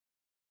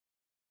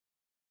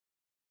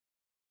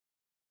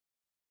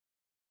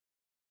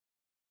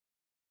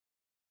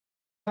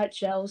Right,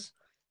 shells.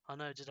 I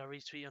know, did I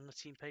retweet on the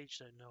team page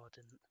though? No, I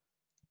didn't.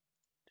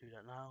 Do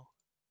that now.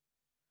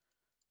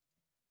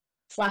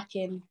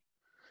 Slacking.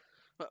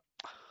 But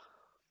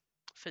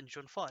Finn, do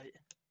you want to fight?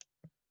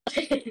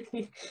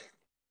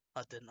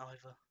 I didn't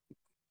either.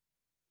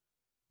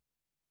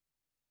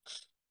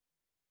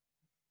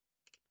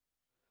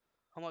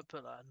 I might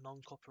put like a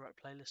non-copyright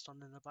playlist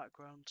on in the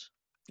background.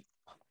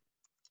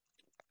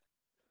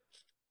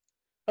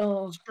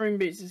 Oh, Spring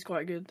Beats is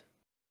quite good.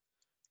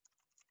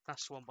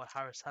 That's the one by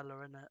Harris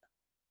Heller, isn't it?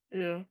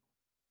 Yeah.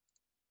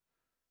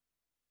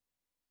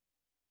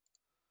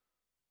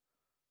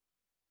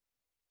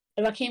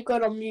 if I keep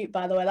going on mute,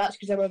 by the way, that's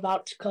because I'm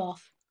about to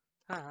cough.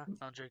 Ah,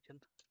 I'm joking.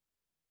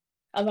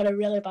 I've had a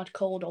really bad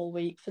cold all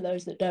week, for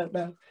those that don't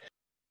know.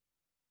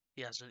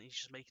 He hasn't, he's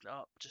just making it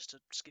up just to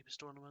skip his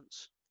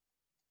tournaments.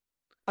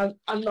 I'm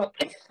not.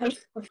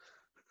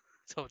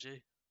 Told you.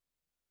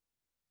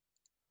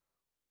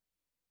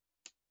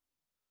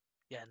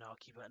 Yeah, no, I'll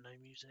keep it at no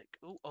music.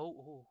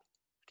 Oh,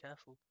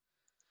 careful.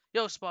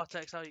 Yo,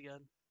 Spartex, how you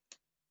going?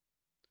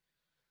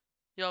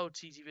 Yo,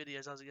 TT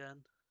Videos, how's it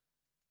going?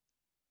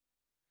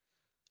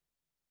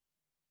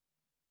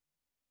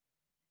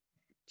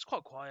 It's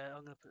quite quiet.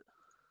 I'm gonna put.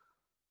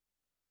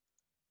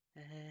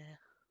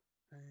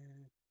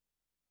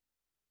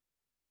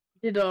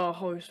 Did a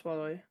host, by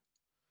the way.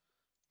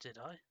 Did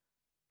I?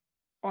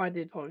 I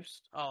did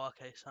host. Oh,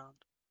 okay, sound.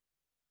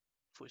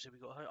 Thought you said we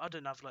got. I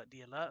don't have like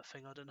the alert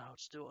thing. I don't know how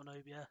to do it on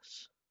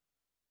OBS.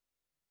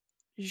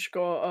 You just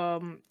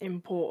got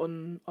import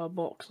on a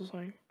box or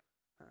something.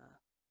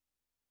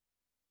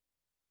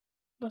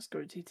 Let's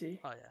go, TT.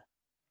 Oh yeah.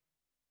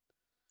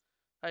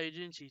 How you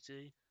doing,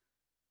 TT?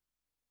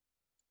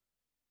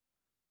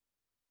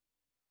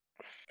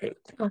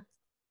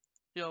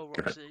 Yo,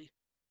 Roxy.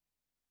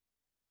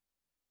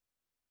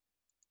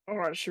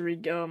 Alright, should we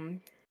get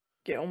on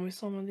with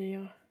some of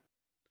the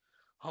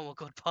Oh my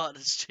god, partner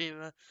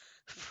streamer.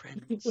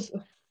 Friends.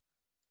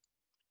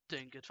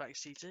 Doing good,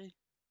 thanks, TT.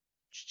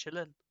 Just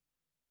chilling.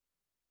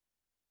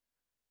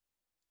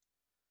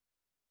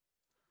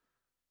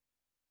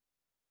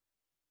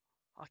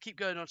 I keep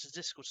going onto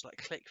Discord to like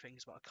click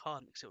things, but I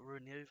can't because it'll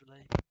ruin the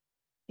overlay.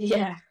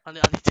 Yeah. I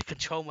need to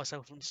control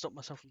myself and stop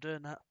myself from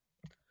doing that.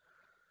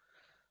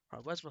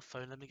 Right, where's my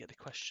phone? Let me get the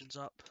questions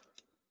up.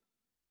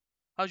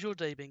 How's your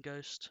day been,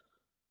 Ghost?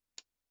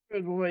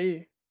 Good, what about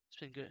you? It's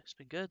been good. It's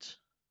been good.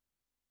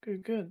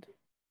 Good.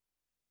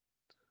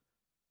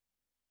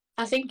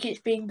 I think it's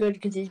been good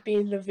because he's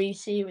been in the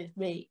VC with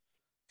me.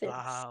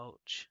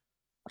 Vouch.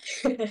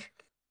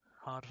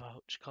 Hard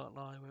vouch. Can't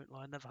lie. Won't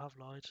lie. Never have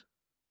lied.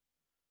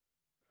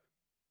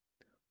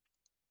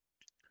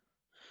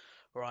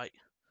 Right.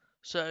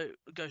 So,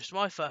 Ghost,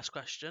 my first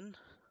question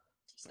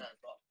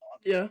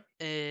Yeah.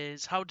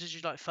 is how did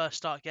you like first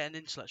start getting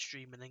into like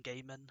streaming and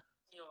gaming?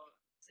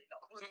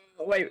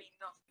 Wait.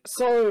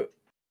 So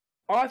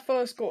I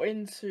first got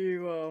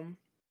into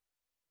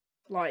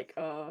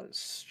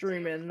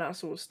streaming, that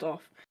sort of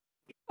stuff.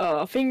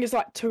 I think it's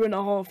like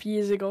 2.5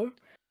 years ago.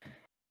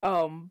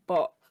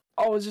 But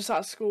I was just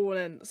at school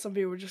and then some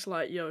people were just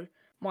like, yo,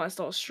 might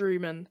start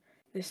streaming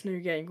this new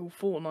game called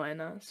Fortnite and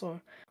that. So I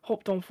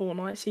hopped on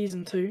Fortnite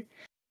Season 2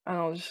 and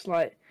I was just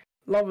like,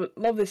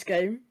 love this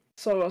game.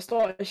 So I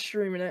started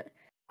streaming it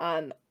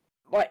and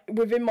like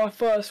within my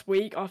first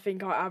week I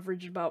think I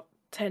averaged about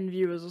 10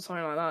 viewers or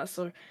something like that.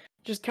 So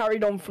just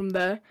carried on from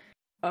there.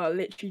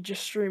 Literally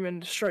just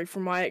streaming straight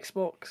from my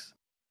Xbox.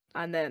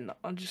 And then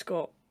I just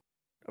got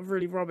a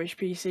really rubbish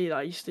PC that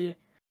I used to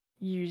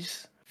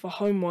use for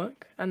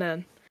homework and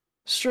then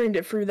streamed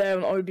it through there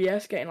on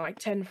OBS, getting like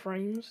 10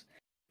 frames.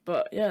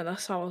 But yeah,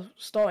 that's how I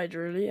started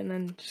really, and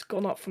then just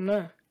gone up from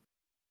there.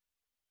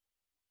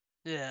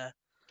 Yeah.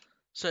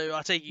 So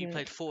I take it you Yeah.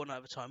 played Fortnite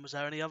at the time. Was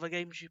there any other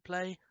games you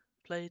played?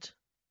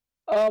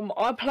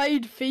 I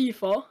played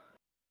FIFA.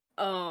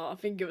 I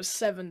think it was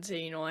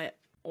 17 or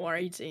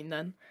 18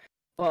 then.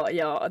 But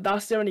yeah,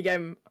 that's the only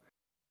game.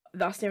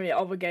 That's the only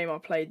other game I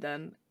played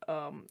then.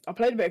 I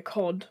played a bit of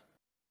COD,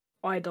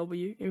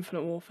 IW,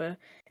 Infinite Warfare.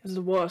 It was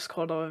the worst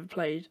COD I've ever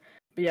played.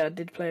 But yeah, I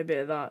did play a bit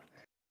of that.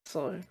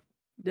 So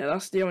yeah,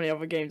 that's the only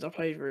other games I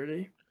played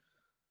really.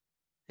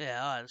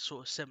 Yeah, I had a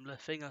sort of similar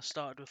thing. I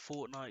started with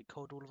Fortnite,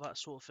 COD, all of that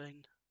sort of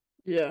thing.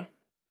 Yeah.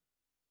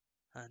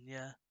 And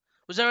yeah.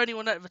 Was there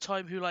anyone at the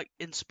time who like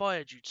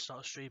inspired you to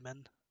start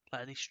streaming?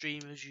 Like any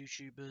streamers,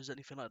 YouTubers,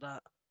 anything like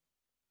that?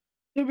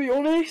 To be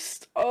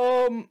honest,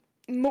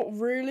 not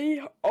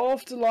really.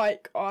 After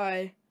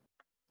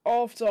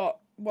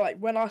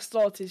when I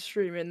started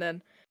streaming,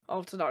 then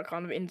after that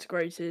kind of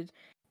integrated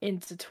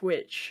into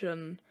Twitch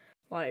and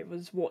like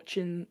was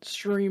watching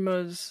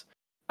streamers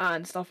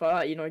and stuff like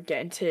that, you know,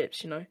 getting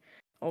tips, you know.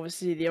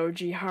 Obviously the OG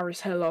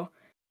Harris Heller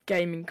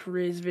gaming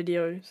careers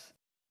videos.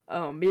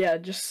 But yeah,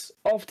 just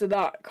after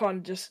that kind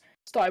of just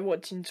started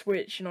watching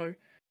Twitch, you know,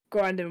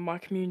 grinding with my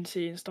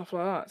community and stuff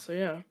like that. So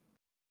yeah.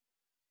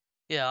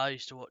 Yeah, I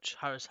used to watch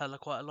Harris Heller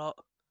quite a lot.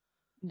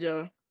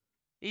 Yeah.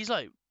 He's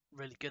like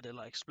really good at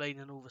like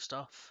explaining all the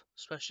stuff,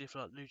 especially for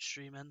like new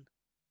streaming.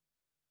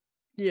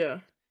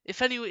 Yeah.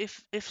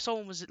 if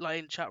someone was like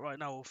in chat right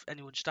now, or if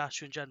anyone just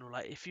asked you in general,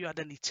 like if you had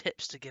any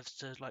tips to give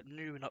to like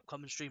new and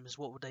upcoming streamers,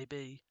 what would they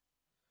be?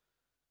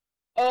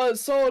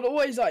 So I'd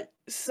always like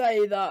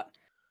say that,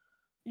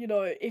 you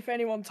know, if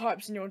anyone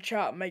types in your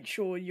chat, make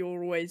sure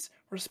you're always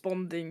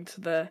responding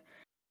to their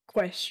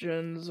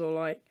questions, or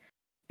like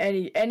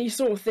any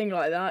sort of thing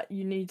like that.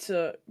 You need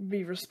to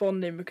be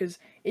responding, because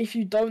if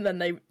you don't,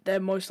 then they're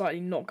most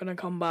likely not gonna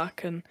come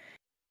back, and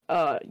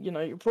you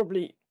know, you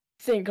probably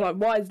think like,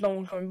 why is no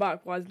one coming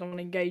back? Why is no one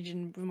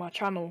engaging with my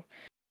channel?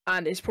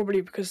 And it's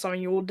probably because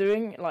something you're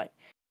doing. Like,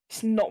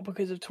 it's not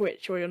because of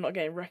Twitch or you're not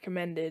getting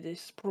recommended.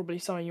 It's probably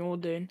something you're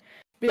doing.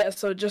 But yeah,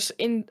 so just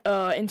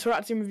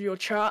interacting with your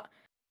chat.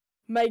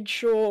 Make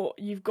sure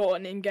you've got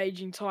an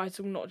engaging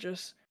title, not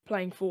just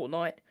playing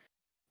Fortnite.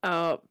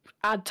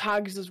 Add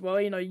tags as well.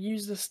 You know,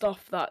 use the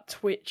stuff that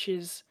Twitch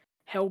is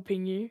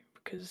helping you,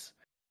 because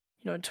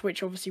you know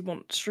Twitch obviously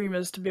want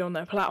streamers to be on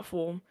their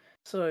platform,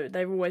 so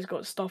they've always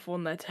got stuff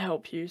on there to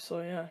help you.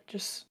 So yeah,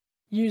 just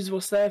use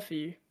what's there for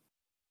you.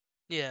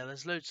 Yeah,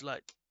 there's loads of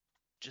like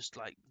just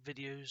like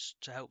videos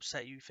to help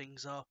set you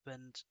things up,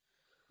 and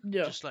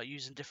Yeah, just like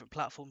using different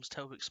platforms to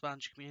help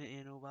expand your community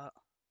and all that.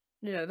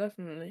 yeah,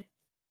 definitely.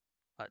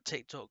 Like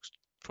TikTok's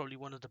probably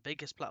one of the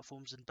biggest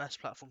platforms and best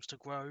platforms to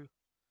grow.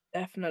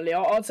 Definitely.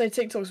 I'd say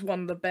TikTok's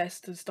one of the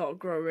best to start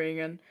growing,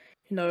 and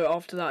you know,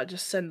 after that,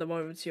 just send them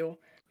over to your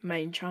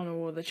main channel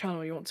or the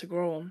channel you want to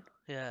grow on.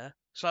 Yeah.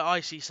 So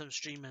I see some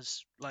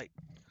streamers like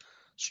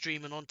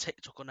streaming on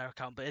TikTok on their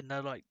account, but in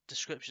their like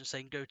description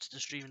saying go to the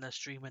stream and they're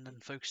streaming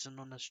and focusing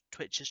on the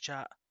Twitch's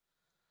chat,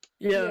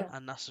 Yeah, Yeah.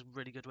 and that's a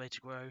really good way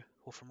to grow,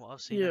 or from what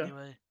I've seen yeah,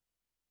 anyway.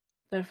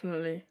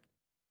 definitely.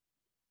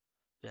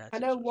 Yeah, I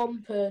know TikTok's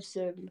one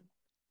person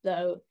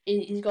though.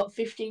 He's got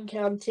 15K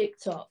on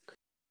TikTok,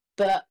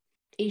 but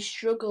he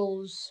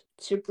struggles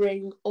to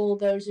bring all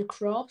those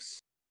across.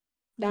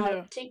 Now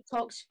Yeah,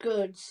 TikTok's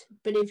good,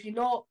 but if you're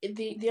not,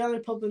 the only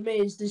problem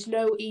is there's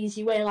no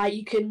easy way. Like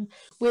you can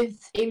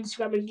with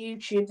Instagram and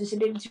YouTube, there's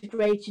an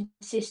integrated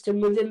system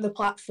within the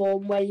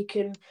platform where you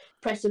can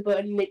press a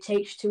button and it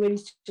takes you to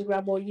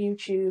Instagram or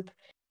YouTube.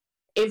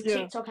 If yeah,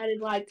 TikTok had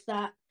it like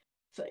that,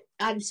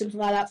 and something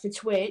like that for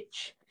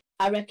Twitch,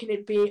 I reckon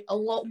it'd be a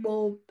lot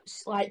more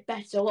like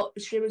better. A lot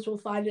of streamers will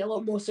find it a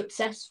lot more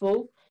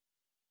successful,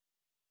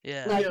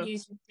 yeah. like yeah,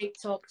 using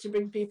TikTok to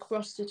bring people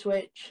across to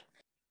Twitch.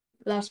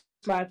 That's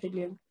my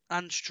opinion.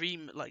 And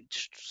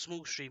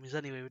small streamers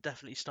anyway would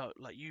definitely start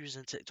like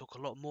using TikTok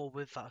a lot more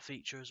with that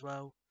feature as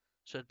well,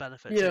 so it'd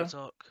benefit yeah,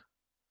 TikTok.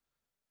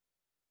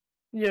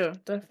 yeah,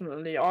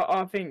 definitely.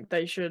 I think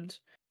they should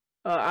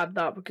add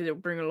that, because it'll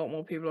bring a lot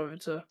more people over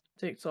to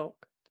TikTok.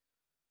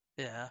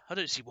 Yeah, I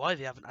don't see why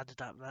they haven't added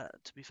that there,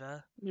 to be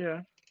fair.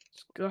 Yeah,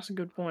 that's a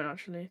good point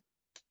actually.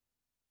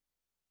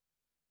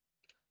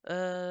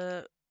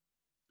 Who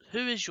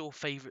is your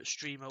favourite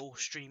streamer or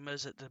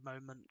streamers at the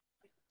moment?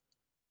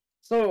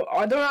 So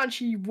I don't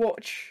actually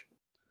watch.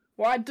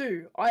 Well, I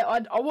do.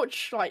 I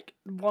watch like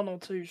one or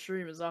two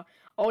streamers. I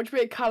watch a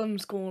bit of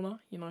Callum's Corner.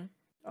 You know,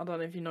 I don't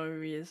know if you know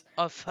who he is.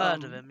 I've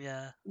heard of him,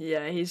 yeah.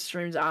 Yeah, his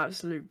streams are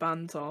absolute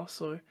banter,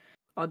 so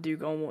I do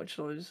go and watch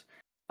those.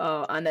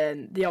 And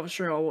then the other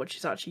stream I watch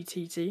is actually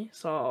TT.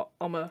 So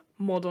I'm a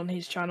mod on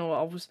his channel.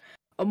 I was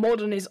a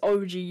mod on his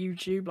OG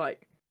YouTube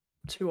like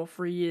 2 or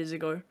 3 years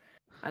ago,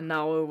 and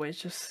now I always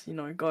just, you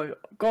know, go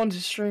on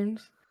to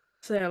streams,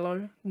 say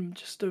hello, and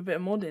just do a bit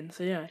of modding.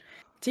 So yeah,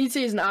 TT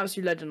is an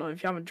absolute legend. Though.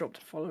 If you haven't dropped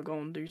a follow, go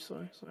and do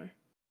so. So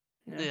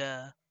yeah,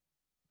 Yeah.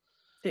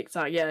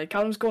 TikTok. Yeah,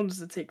 Callum's Corner's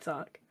the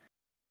TikTok.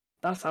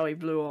 That's how he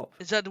blew up.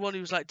 Is that the one who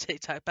was like Tic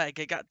Tac better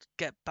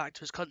get back to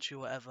his country or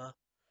whatever?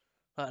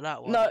 Like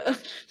that one? No,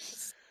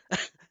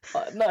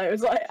 no, it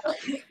was like,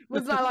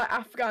 was that like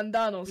Afghan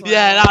Dan or something?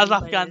 Yeah, that was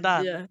Whatever his Afghan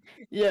name Dan. is.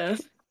 Yeah,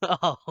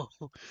 Oh.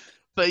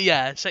 But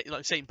yeah,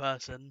 same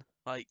person.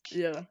 Like,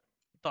 yeah,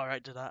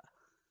 directed that.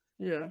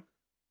 yeah,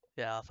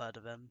 Yeah, I've heard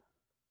of him.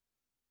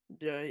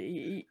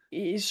 yeah.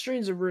 His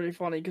streams are really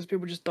funny because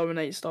people just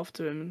donate stuff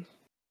to him,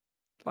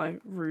 like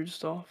rude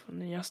stuff,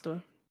 and he has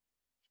to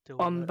Deal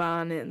with it.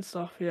 unban it and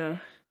stuff. Yeah.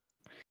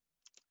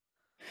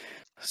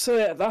 So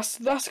yeah, that's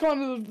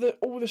kind of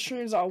all the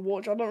streams that I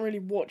watch. I don't really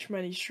watch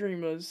many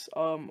streamers.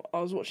 I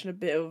was watching a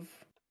bit of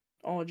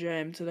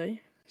RJM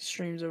today.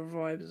 Streams are a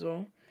vibe as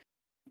well.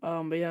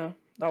 But yeah,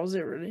 that was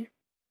it really.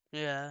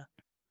 Yeah.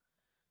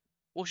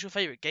 What's your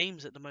favourite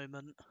games at the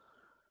moment?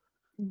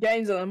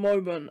 Games at the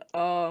moment.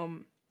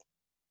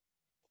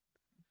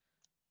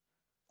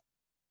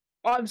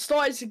 I've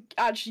started to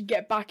actually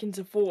get back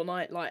into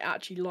Fortnite, like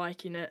actually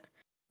liking it.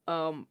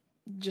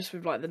 Just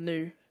with like the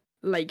new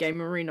late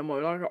game arena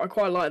mode, I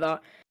quite like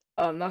that.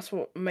 That's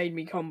what made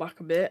me come back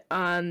a bit,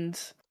 and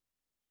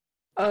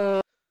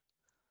I'm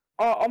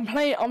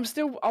playing.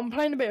 I'm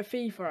playing a bit of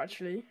FIFA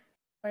actually.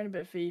 Playing a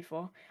bit of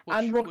FIFA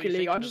and What Rocket you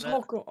League. I thinking just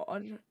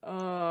of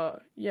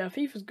it? yeah,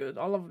 FIFA's good.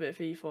 I love a bit of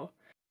FIFA.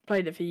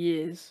 Played it for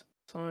years,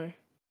 so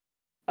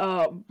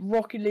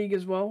Rocket League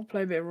as well.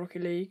 Play a bit of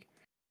Rocket League,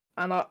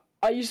 and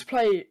I used to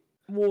play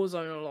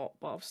Warzone a lot,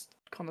 but I've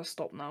kind of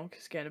stopped now because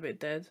it's getting a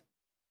bit dead.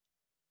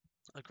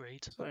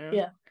 Agreed. So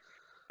Yeah.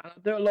 And I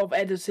do a lot of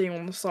editing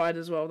on the side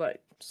as well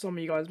that some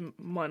of you guys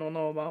might not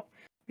know about.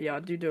 But yeah, I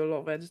do a lot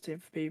of editing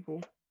for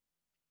people.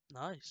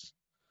 Nice.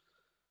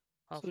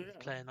 I've So, been yeah.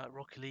 playing like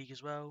Rocket League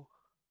as well.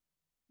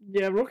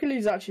 Yeah, Rocket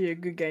League's actually a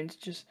good game to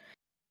just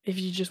if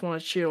you just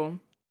want to chill.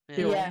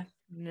 Yeah.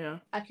 Yeah.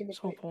 I can Just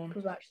agree hop on.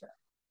 with that.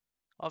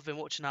 I've been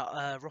watching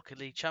that Rocket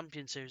League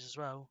Champion Series as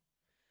well.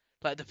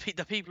 Like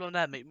the people on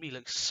there make me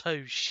look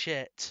so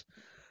shit.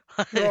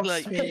 Trust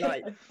like me,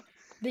 like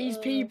these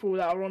people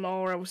that are on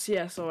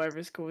RLCS or whatever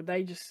it's called,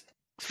 they just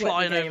sweat the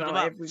flying game over the out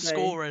map, every day.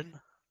 scoring.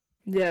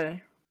 Yeah.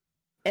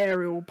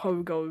 Aerial,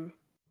 pogo,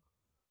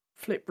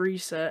 flip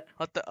reset.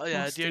 The only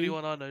Musty.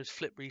 one I know is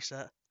Flip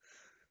Reset.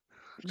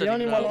 The Don't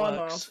only even know one how I it know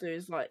how works. to do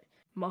is like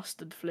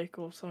mustard flick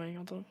or something.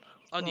 I don't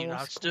I know knew how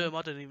what's to it do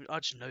called. them. I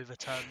just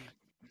overturn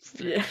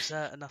Flip Yeah.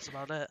 Reset, and that's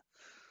about it.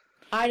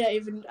 I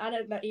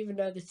don't even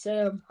know the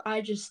term.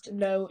 I just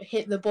know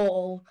hit the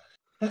ball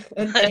and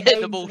Hit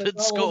the aim ball for the and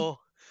goal. score.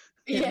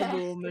 Hit the Yeah.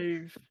 ball,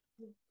 move.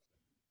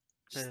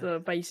 Just Yeah. the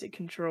basic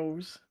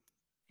controls.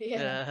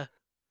 Yeah.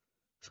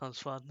 Sounds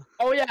fun.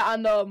 Oh yeah,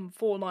 and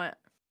Fortnite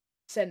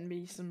sent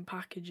me some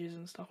packages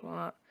and stuff like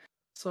that.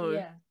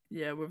 So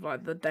yeah, with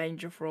like the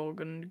Danger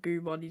Frog and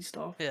Goo Buddy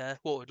stuff. Yeah.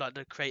 What, like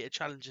the Creator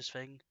Challenges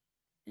thing?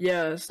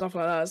 Yeah, stuff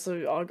like that.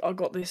 So I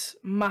got this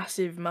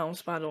massive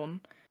mouse pad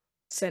on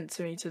sent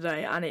to me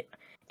today, and it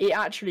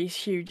actually is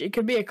huge. It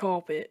could be a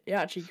carpet. It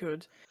actually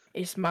could.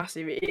 It's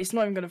massive. It's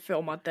not even gonna fit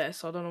on my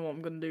desk. So I don't know what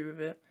I'm gonna do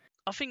with it.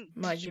 I think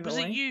was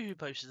it you who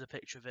posted a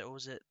picture of it, or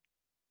was it?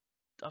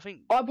 I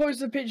think I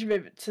posted a picture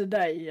of it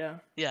today. Yeah.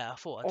 Yeah, I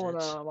thought I did.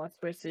 On my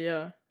Twitter.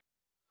 Yeah.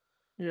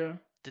 Yeah.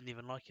 Didn't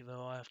even like it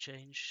though. I have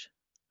changed.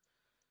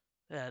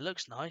 Yeah, it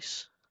looks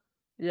nice.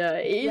 Yeah,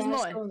 it is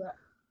nice. I saw that.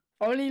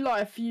 Only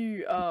like a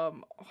few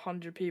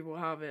 100 people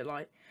have it,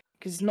 like,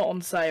 because it's not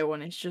on sale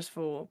and it's just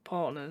for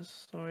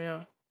partners. So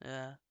yeah.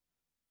 Yeah.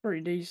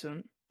 Pretty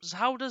decent. So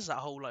how does that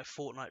whole like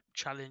Fortnite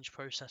challenge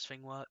process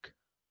thing work?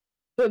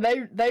 So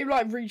they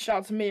like reached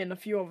out to me and a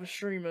few other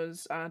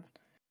streamers and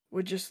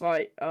were just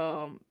like,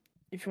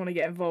 if you want to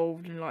get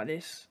involved in like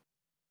this,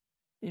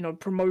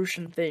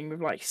 promotion thing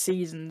with like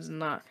seasons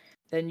and that,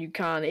 then you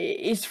can.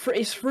 It's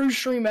through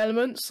Stream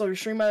Elements. So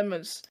Stream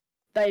Elements,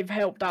 they've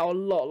helped out a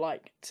lot,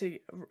 like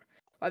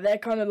they're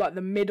kind of like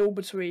the middle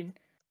between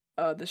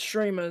the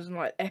streamers and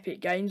like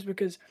Epic Games,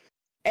 because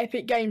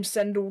Epic Games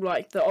send all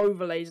like the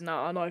overlays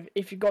now. I know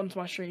if you've gone to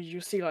my streams,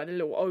 you'll see like the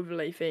little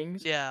overlay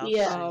things. Yeah.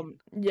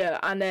 Yeah,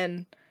 and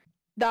then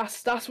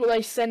that's what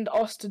they send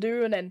us to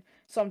do, and then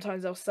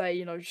sometimes they'll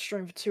say,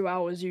 stream for 2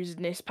 hours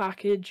using this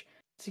package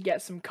to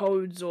get some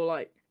codes or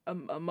like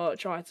a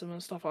merch item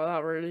and stuff like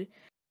that. Really,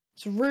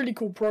 it's a really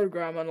cool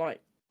program, and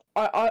like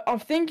I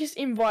think it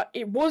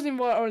was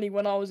invite only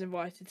when I was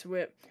invited to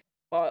it,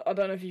 but I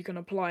don't know if you can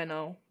apply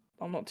now.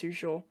 I'm not too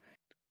sure.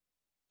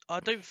 I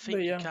don't think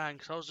But you yeah. can,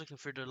 because I was looking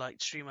through the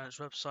like Stream Elements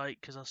website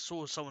because I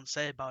saw someone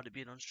say about it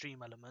being on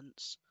Stream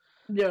Elements.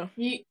 Yeah.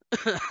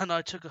 And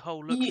I took a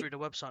whole look through the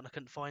website and I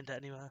couldn't find it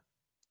anywhere.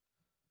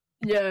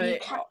 Yeah.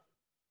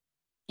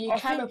 You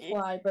can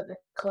apply, but they're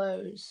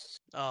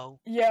closed. Oh.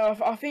 Yeah,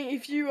 I think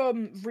if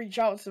you reach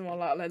out to them on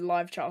like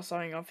live chat or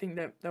something, I think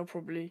they'll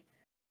probably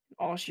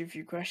ask you a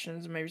few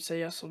questions and maybe say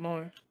yes or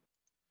no.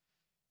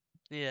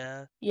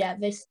 Yeah. Yeah,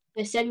 they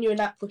send you an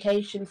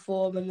application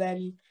form and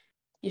then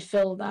you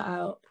fill that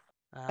out,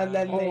 and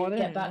then they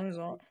get back.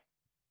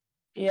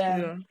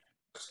 Yeah.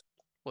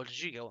 What did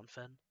you get on,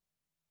 Finn?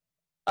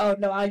 Oh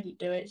no, I didn't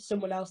do it.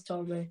 Someone else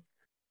told me.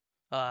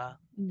 Yeah.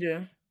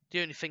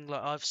 The only thing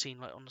like I've seen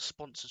like on the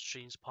sponsored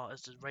streams part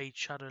is the Raid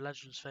Shadow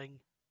Legends thing,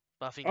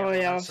 but I think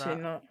I've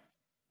seen that.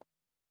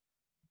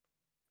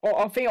 Well,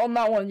 I think on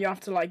that one you have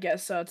to like get a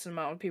certain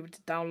amount of people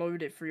to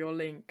download it through your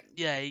link.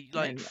 Yeah,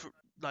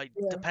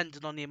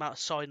 depending on the amount of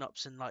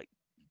sign-ups and like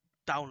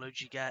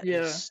downloads you get,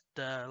 is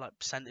the like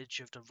percentage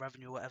of the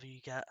revenue or whatever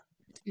you get.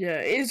 Yeah,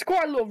 it's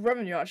quite a lot of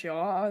revenue actually.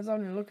 I was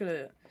having a look at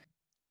it.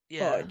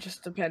 Yeah. But it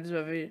just depends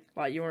whether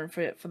like you're in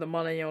fit for the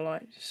money or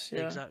like just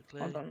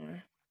Exactly. I don't know.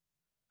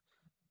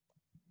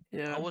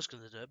 Yeah. I was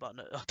gonna do it, but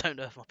I don't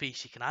know if my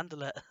PC can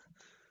handle it.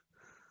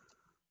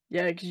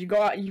 Yeah, because you've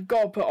got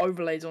to put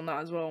overlays on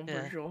that as well. I'm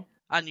pretty sure.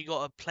 And you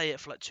got to play it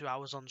for like 2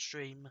 hours on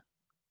stream.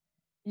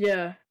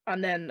 Yeah,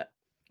 and then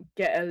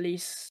get at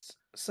least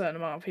a certain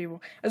amount of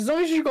people. As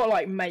long as you've got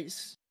like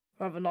mates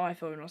who have an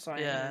iPhone or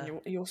something, then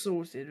you're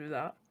sorted with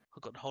that.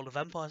 I've got the whole of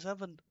Empire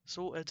 7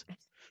 sorted.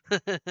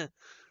 What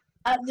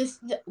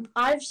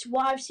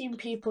I've seen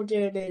people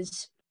doing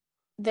is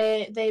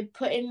they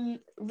put in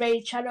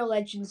Raid Shadow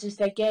Legends as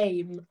their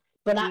game,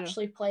 but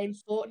actually playing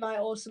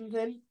Fortnite or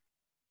something.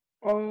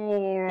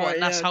 Oh, right. What,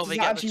 and that's how they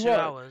get the 2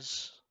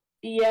 hours?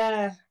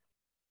 Yeah.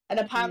 And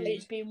apparently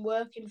it's been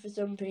working for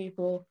some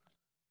people.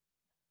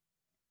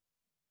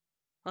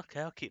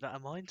 Okay, I'll keep that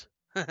in mind.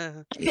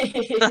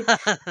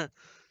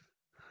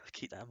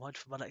 Keep that in mind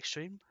for my next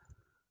stream.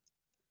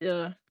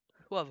 Yeah.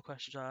 What other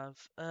questions I have?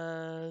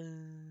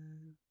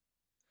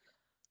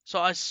 So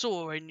I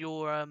saw in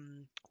your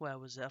where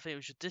was it? I think it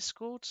was your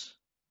Discord.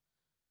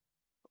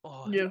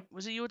 Oh, Yeah.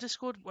 was it your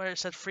Discord where it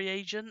said free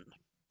agent?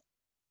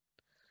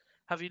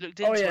 Have you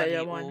looked Oh into yeah, any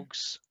yeah, mine.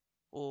 orgs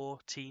or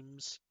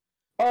teams?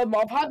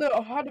 I've had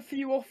a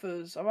few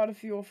offers. I've had a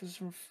few offers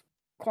from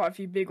quite a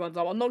few big ones.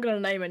 I'm not gonna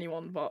name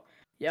anyone, but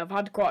yeah, I've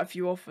had quite a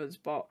few offers,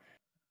 but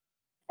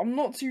I'm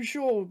not too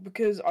sure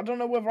because I don't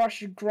know whether I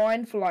should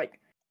grind for like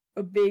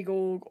a big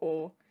org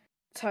or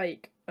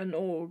take an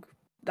org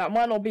that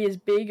might not be as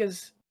big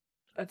as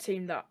a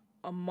team that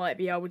I might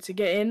be able to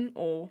get in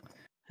or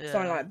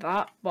something Yeah. like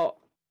that. But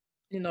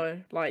you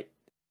know, like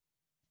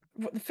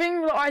the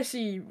thing that I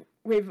see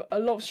with a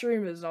lot of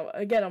streamers,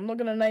 again, I'm not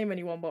gonna name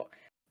anyone, but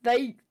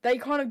they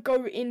kind of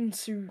go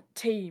into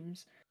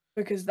teams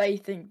because they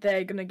think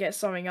they're gonna get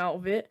something out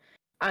of it,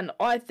 and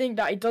I think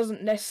that it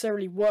doesn't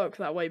necessarily work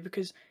that way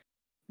because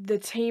the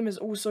team has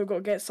also got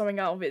to get something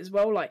out of it as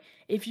well. Like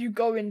if you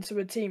go into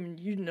a team and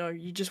you know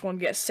you just want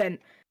to get sent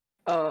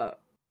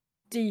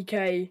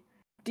DK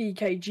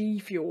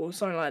DKG fuel or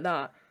something like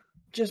that,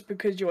 just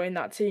because you're in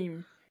that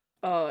team,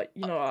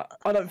 you know,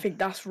 I don't think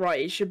that's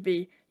right. It should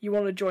be you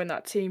want to join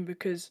that team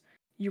because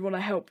you want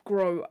to help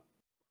grow,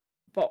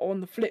 but on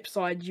the flip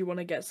side, you want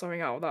to get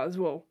something out of that as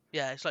well.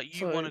 Yeah, it's like you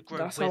So want to grow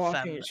that's with how I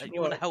think them, it should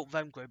you want to work. help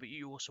them grow, but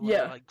you also want to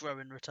Yeah, like grow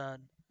in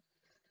return.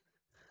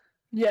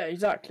 yeah,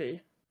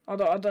 exactly. I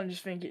don't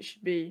just think it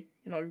should be,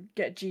 you know,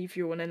 get G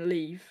Fuel and then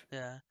leave.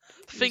 Yeah.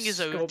 The thing is It's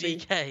though gotta with be.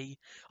 DK,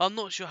 I'm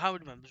not sure how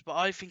it remembers, but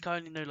I think I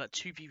only know like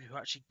 2 people who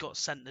actually got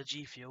sent the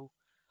G Fuel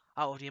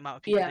out of the amount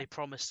of people Yeah. they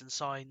promised and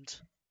signed.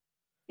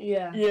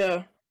 Yeah.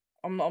 Yeah,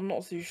 I'm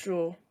not too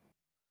sure.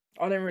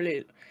 I didn't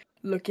really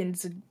look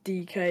into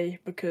DK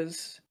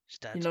because He's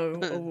dead. you know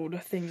of all the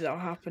things that are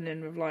happening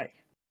with like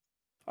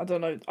I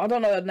don't know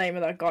the name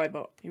of that guy,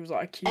 but he was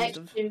like accused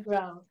of Extra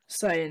ground.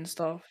 saying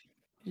stuff.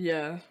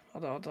 Yeah, I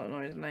don't know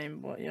his name,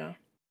 but yeah.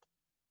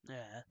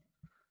 Yeah.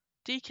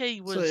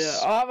 DK was. So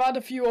yeah, I've had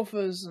a few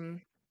offers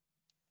and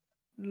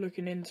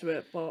looking into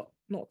it, but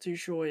not too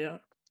sure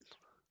yet.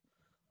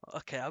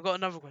 Okay, I've got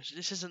another question.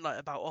 This isn't like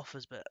about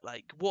offers, but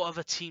like, what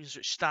other teams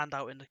which stand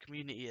out in the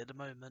community at the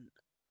moment?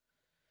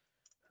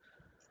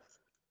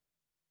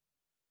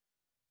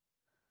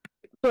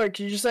 Sorry, could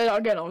you just say that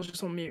again? I was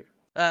just on mute.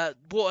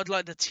 What are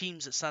like the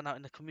teams that stand out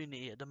in the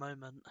community at the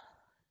moment?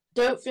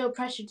 Don't feel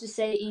pressured to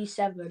say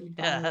E7, by the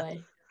Yeah.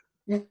 way.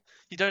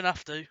 You don't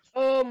have to.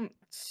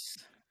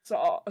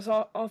 So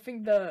I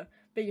think the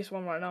biggest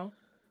one right now,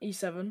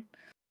 E7,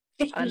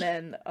 and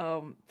then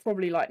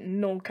probably like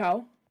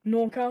NorCal.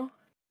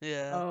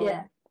 Yeah.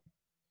 Yeah.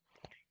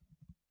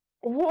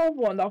 What other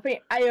one? I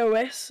think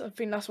AOS. I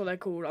think that's what they're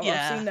called. I've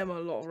Yeah. seen them a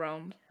lot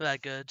around. They're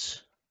good.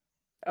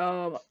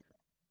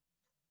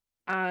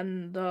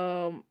 And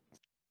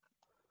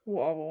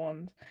what other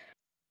ones?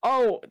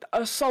 Oh,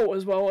 Assault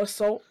as well.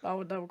 Assault. They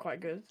were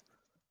quite good.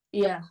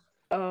 Yeah.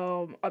 I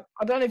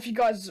don't know if you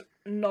guys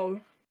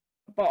know,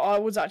 but I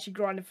was actually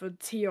grinding for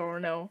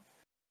TRNL.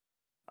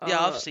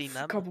 Yeah, I've seen a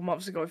them. couple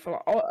months ago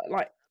for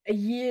like a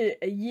year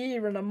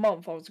and a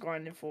month. I was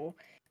grinding for,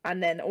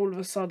 and then all of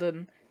a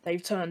sudden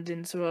they've turned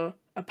into a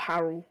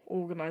apparel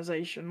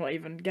organization, not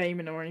even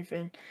gaming or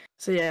anything.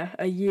 So yeah,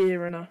 a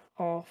year and a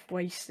half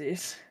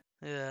wasted.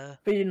 Yeah.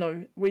 But you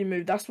know, we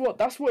moved. That's what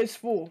it's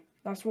for.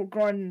 That's what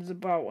grinding is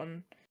about,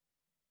 and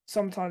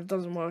sometimes it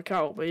doesn't work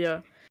out. But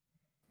yeah,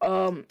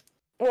 what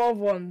other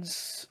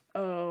ones?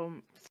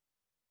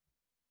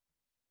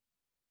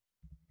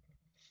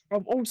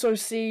 I've also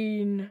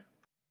seen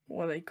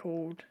what are they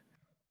called?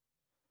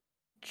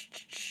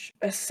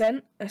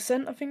 Ascent, I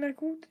think they're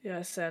called. Yeah,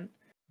 Ascent.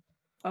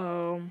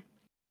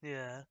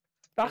 Yeah.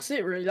 That's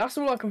it really. That's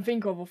all I can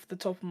think of off the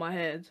top of my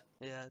head.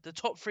 Yeah. The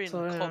top 3 in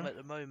So, the com yeah. at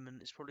the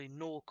moment is probably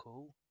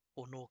Norcal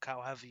or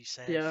Norcal, however you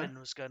say it. Yeah. Finn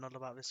was going on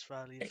about this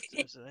earlier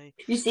today.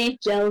 You see,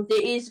 Joe,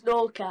 it is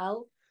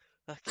NorCal.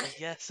 Okay,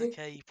 yes,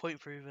 okay, point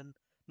proven.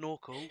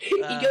 Norcal. He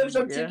goes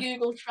on to Yeah.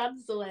 Google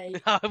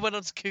Translate I went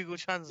on to Google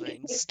Translate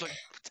and like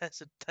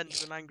tested 10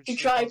 different languages.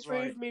 to try I and was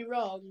prove right. me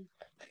wrong.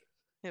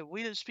 Yeah,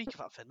 we don't speak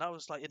about Finn. That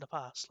was like in the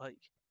past, like,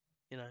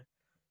 you know.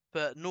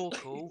 But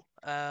Norcal,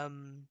 Yeah.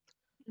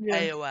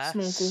 AOS,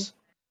 NorCal.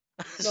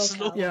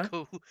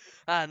 Snorkel,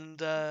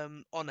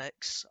 and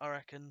Onyx, I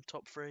reckon,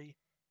 top 3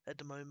 at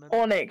the moment.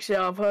 Onyx,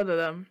 yeah, I've heard of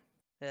them.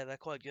 Yeah, they're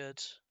quite good.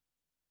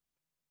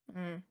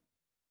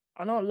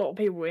 I know a lot of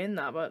people in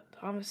that, but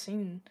I've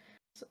seen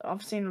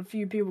a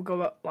few people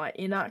go up like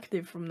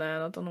inactive from there,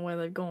 and I don't know where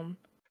they've gone.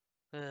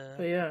 Yeah.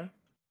 But yeah.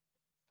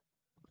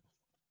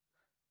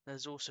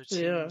 There's also So,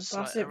 yeah, teams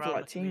that's like it for around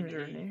like the teams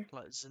community, really.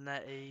 like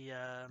Zanetti,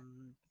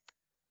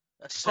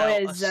 Oh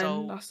yeah, Zen,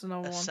 Assault, that's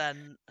another one.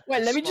 Ascent,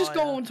 Wait, let me just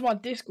go Aspire. on to my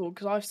Discord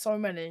because I have so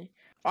many.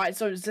 Alright,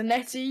 so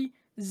Zanetti,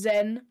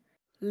 Zen,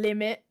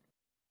 Limit,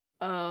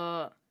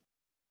 Apex,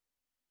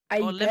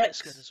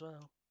 Limit's good as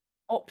well.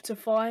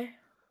 Optify,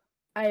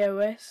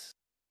 AOS,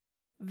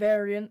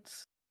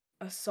 Variants,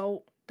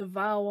 Assault,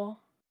 Devour.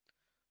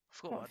 I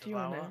forgot Quite a about few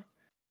on Devour.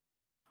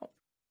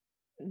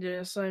 there.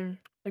 Yeah, so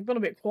they've gone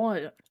a bit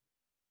quiet.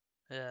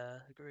 Yeah,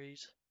 agreed.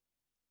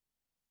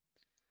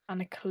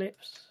 And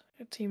Eclipse,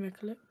 Team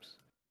Eclipse.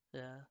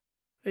 Yeah.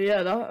 But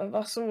yeah,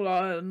 that's all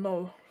I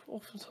know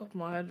off the top of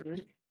my head,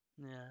 really.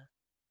 Yeah.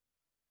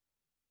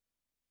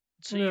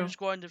 So you was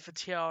grinding for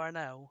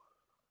TRNL.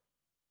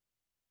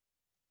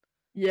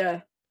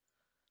 Yeah,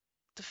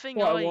 The thing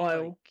quite a I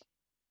while.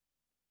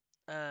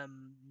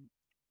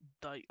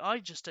 like I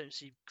just don't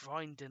see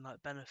grinding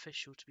like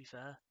beneficial. To be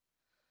fair,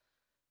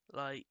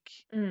 like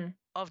Mm.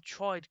 I've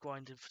tried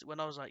grinding when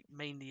I was like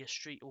mainly a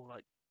street or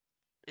like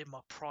in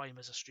my prime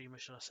as a streamer,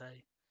 should I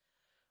say?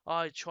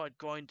 I tried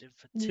grinding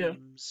for Yeah.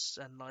 teams,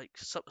 and like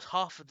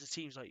half of the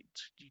teams like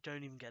you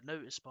don't even get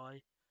noticed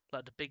by,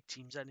 like the big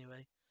teams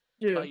anyway.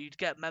 Yeah. Like you'd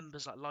get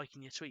members like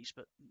liking your tweets,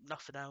 but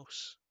nothing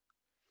else.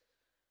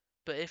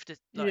 But if the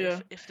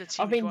Yeah. if the I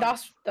team think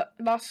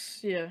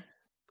that's yeah.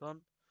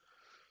 gone,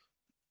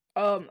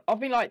 I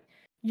think like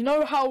you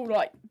know how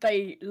like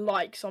they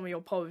like some of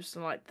your posts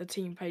and like the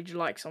team page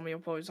likes some of your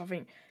posts. I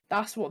think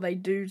that's what they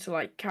do to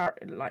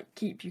like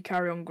keep you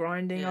carry on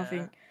grinding. I yeah,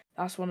 think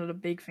that's one of the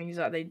big things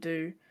that they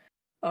do.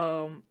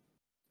 And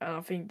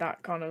I think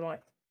that kind of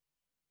like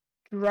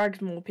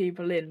drags more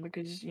people in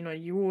because you know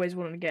you always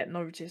want to get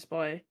noticed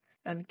by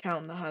an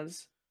account that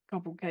has a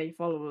couple K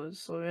followers.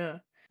 So yeah,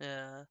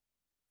 yeah,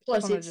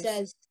 Plus, kind of it just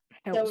says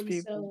so helps and so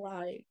people.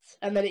 liked,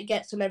 and then it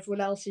gets on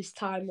everyone else's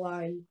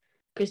timeline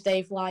because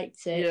they've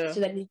liked it. Yeah. So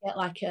then you get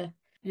like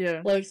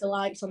Yeah. loads of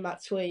likes on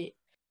that tweet.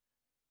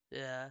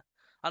 yeah.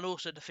 And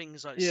also the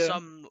things like Yeah.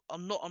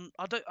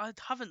 I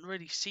haven't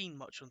really seen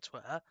much on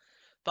Twitter,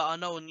 but I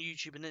know on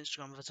YouTube and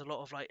Instagram there's a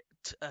lot of like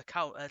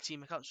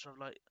team accounts of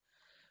like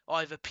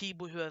either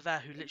people who are there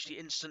who literally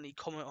instantly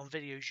comment on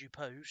videos you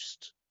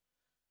post,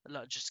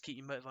 like just to keep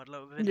you motivated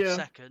like within a Yeah.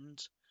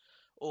 second,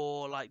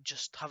 or like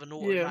just have an Yeah.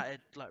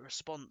 automated like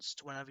response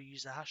to whenever you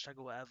use the hashtag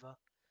or whatever.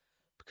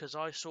 Because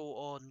I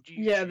saw on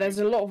Yeah. YouTube, There's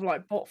a lot of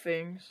like bot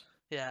things.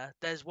 yeah,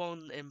 there's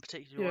one in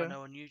particular I Yeah.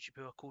 know on YouTube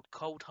who are called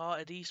Cold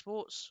Hearted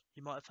Esports.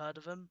 You might have heard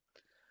of them.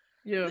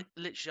 Yeah.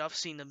 Literally, I've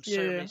seen them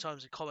so Yeah. many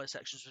times in comment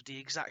sections with the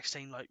exact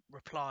same like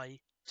reply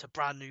to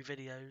brand new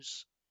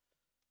videos.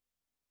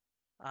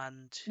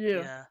 And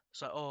Yeah. yeah,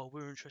 it's like, oh,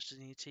 we're interested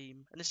in your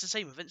team, and it's the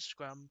same with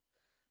Instagram.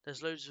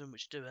 There's loads of them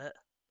which do it.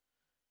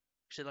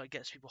 So it like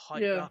gets people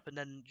hyped Yeah. up, and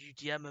then you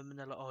DM them, and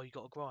they're like, oh, you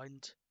got to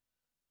grind,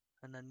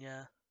 and then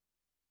yeah,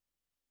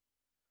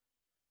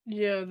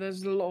 Yeah.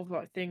 There's a lot of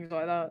like things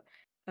like that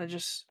that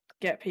just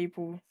get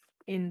people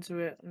into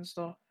it and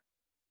stuff.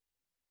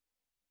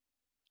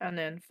 And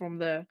then from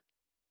there,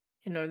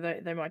 you know,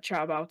 they might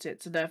chat about it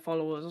to their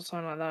followers or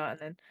something like that, and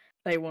then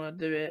they want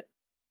to do it,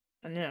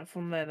 and yeah,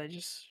 from there they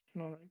just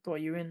got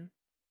you in.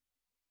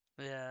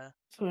 yeah.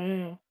 So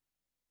yeah.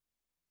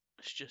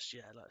 It's just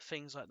yeah, like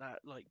things like that.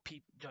 Like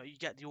people, you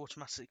get the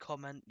automatic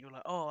comment. You're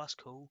like, oh, that's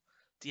cool.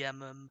 DM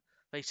them.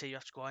 They say you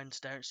have to grind.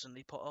 They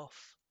instantly put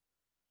off.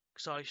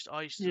 Because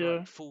I used to Yeah.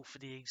 like fall for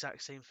the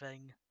exact same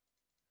thing.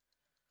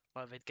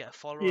 Like they'd get a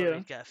follower, Yeah.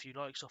 they'd get a few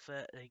likes off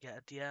it, they get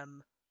a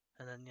DM,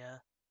 and then yeah,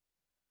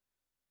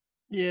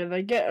 Yeah,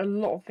 they get a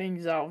lot of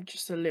things out of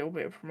just a little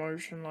bit of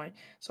promotion. Like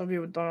some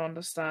people don't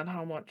understand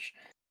how much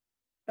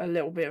a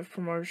little bit of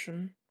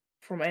promotion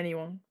from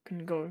anyone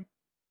can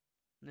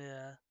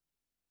yeah,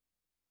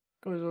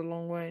 goes a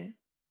long way.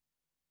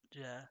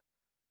 yeah,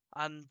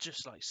 and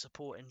just like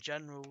support in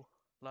general.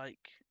 Like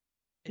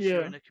if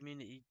you're Yeah. in a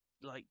community,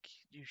 like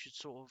you should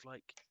sort of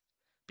like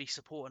be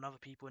supporting other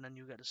people, and then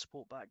you'll get the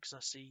support back. Because I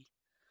see,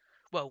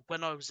 well,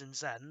 when I was in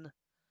Zen,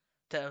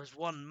 there was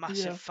one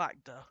massive Yeah.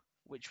 factor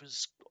which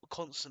was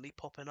constantly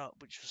popping up,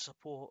 which was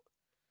support.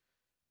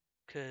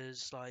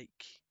 Because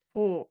like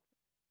Or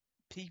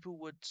people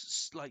would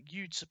like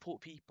you'd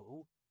support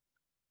people,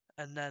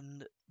 and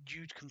then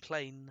you'd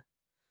complain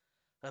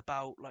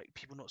about like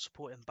people not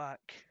supporting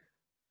back,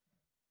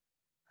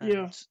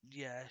 yeah. and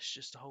yeah, it's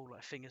just a whole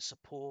like thing of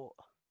support,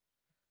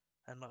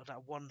 and like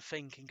that one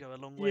thing can go a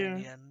long way in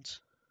Yeah. the end.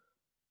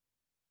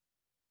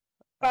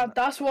 And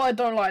That's why I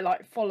don't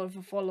like follow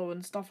for follow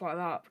and stuff like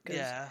that, because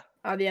yeah,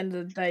 at the end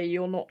of the day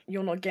you're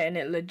not getting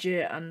it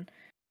legit, and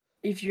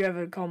if you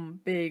ever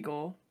come big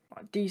or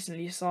like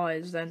decently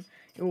sized, then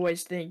you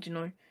always think,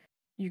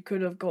 you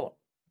could have got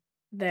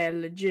there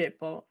legit,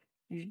 but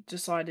you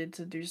decided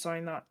to do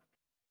something that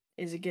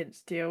is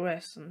against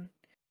DOS, and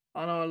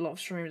I know a lot of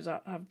streamers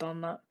that have done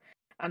that,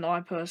 and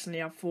I personally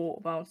have thought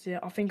about it.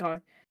 I think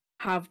I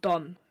have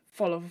done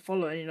follow for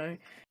follow. It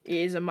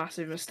is a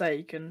massive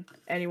mistake, and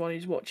anyone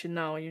who's watching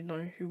now,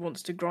 who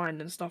wants to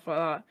grind and stuff like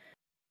that,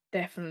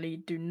 definitely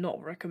do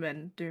not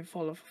recommend doing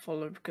follow for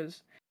follow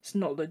because it's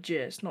not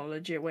legit. It's not a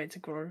legit way to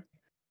grow.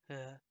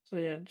 yeah. So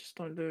yeah, just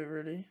don't do it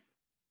really.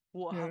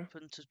 What Yeah,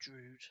 happened to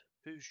Druid?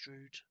 Who's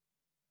Druid?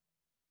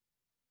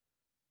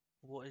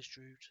 What is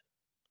Druid?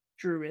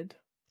 Druid,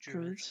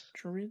 Druid.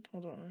 Druid. I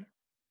don't know.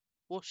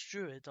 What's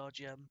Druid,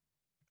 RGM?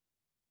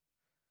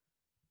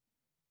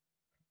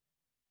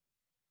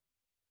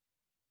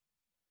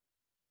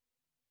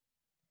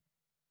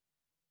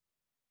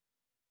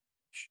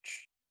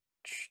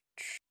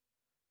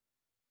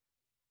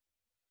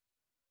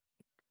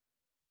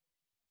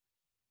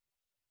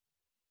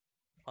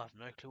 I have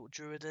no clue what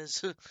Druid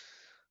is.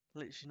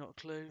 Literally not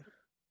a clue.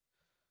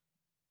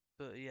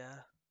 But yeah.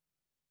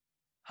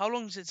 How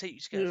long does it take you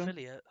to get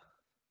affiliate?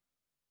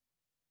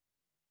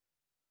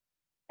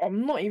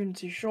 I'm not even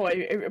too sure.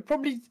 It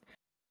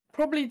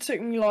probably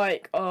took me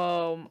like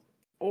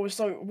or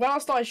so when I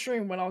started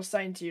streaming, when I was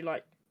saying to you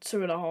like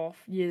 2.5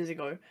 years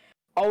ago,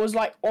 I was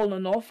like on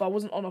and off. I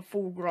wasn't on a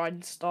full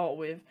grind to start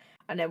with,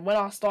 and then when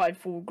I started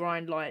full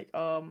grind, like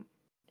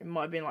it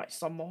might have been like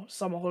summer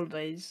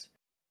holidays,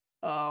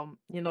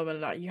 you know,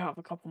 when like you have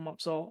a couple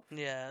months off.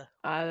 Yeah.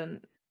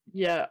 And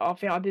yeah, I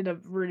think I did a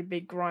really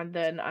big grind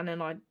then, and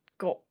then I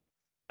got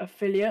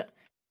affiliate,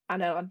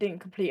 and then I didn't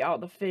complete out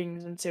the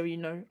things until, you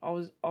know, I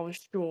was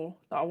sure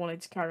that I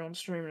wanted to carry on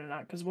streaming and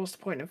that, because what's the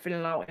point of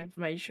filling out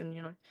information,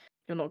 you know,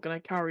 you're not gonna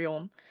carry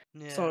on.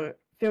 Yeah. So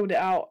filled it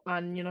out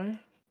and, you know,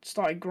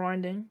 started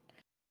grinding,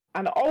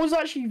 and I was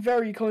actually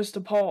very close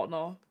to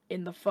partner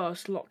in the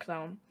first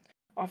lockdown.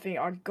 I think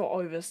I got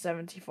over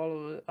 70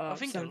 followers, I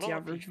think 70 a lot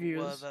average of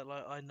people viewers. were that,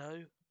 like, I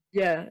know.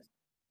 Yeah,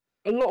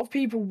 a lot of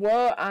people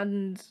were,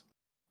 and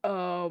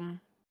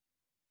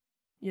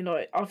you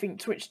know, I think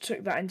Twitch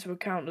took that into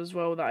account as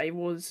well, that it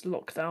was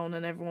lockdown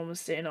and everyone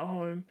was sitting at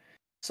home,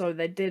 so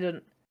they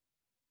didn't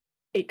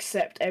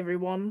accept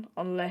everyone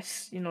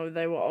unless, you know,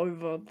 they were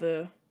over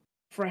the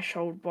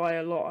threshold by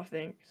a lot, I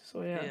think.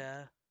 So yeah.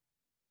 Yeah.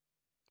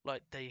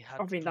 Like they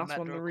had I think that's met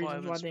one the of the reasons why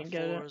I requirements didn't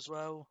get before it. as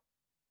well.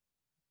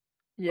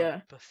 Yeah.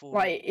 Like before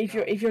Like if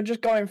lockdown. you're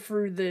just going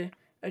through the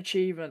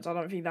achievements, I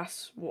don't think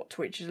that's what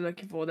Twitch is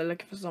looking for. They're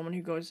looking for someone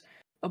who goes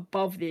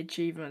above the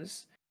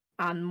achievements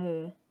and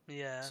more.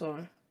 Yeah.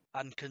 So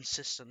And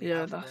consistently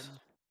yeah, have that's been.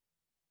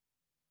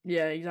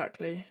 yeah,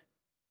 exactly.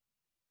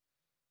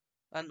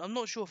 And I'm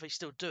not sure if they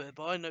still do it,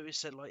 but I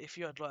noticed that like if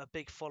you had like a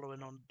big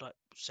following on like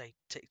say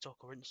TikTok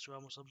or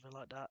Instagram or something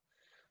like that,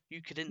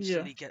 you could Yeah.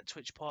 instantly get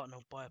Twitch partner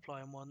by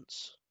applying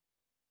once.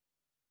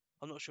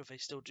 I'm not sure if they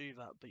still do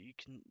that, but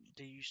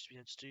they used to be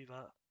able to do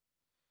that.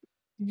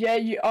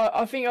 Yeah,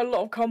 I think a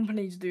lot of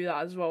companies do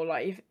that as well.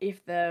 Like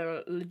if they're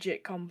a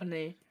legit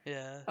company,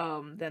 Yeah.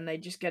 then they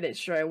just get it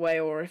straight away.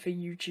 Or if a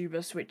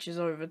YouTuber switches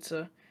over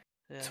to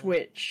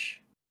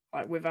Twitch,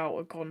 like without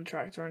a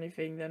contract or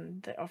anything,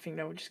 then I think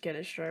they will just get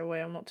it straight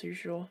away. I'm not too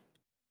sure.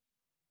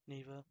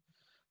 Neither.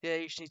 Yeah,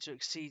 you just need to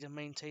exceed and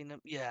maintain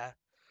them. Yeah.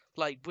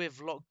 Like with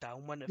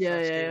lockdown, when it Yeah,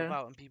 first yeah, came yeah.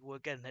 about and people were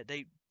getting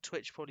it,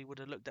 Twitch probably would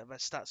have looked at their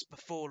stats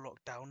before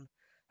lockdown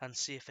and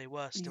see if they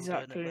were still doing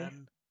it Exactly.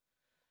 then.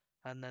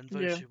 And then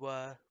those Yeah. who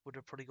were would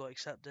have probably got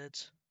accepted.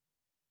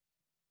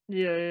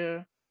 Yeah,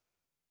 yeah.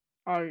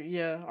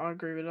 I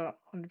agree with that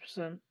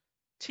 100%.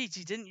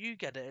 TT, didn't you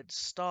get it at the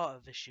start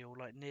of this year, or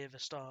like near the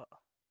start? I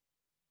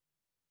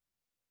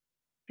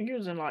think it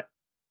was in like I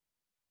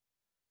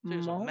think it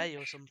was like May or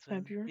March,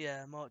 something. February.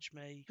 Yeah, March,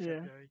 May, Yeah.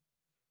 February.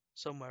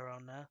 Somewhere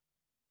around there.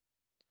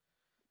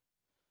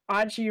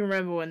 I actually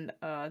remember when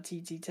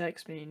TT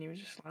texted me and he was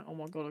just like, "Oh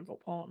my god, I got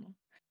partner."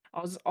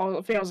 I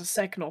think I was the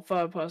second or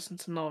third person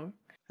to know,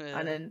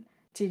 and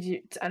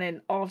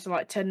then after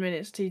like 10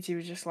 minutes, TT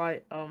was just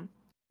like,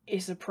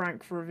 "It's a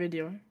prank for a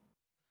video,"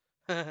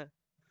 Yeah.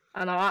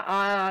 and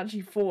I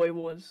actually thought it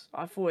was.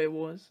 I thought it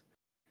was,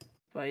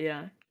 but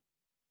yeah.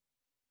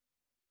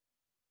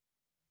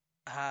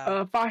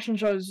 Fashion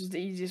shows was the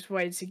easiest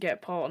way to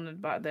get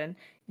partnered back then.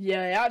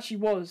 Yeah, it actually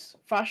was.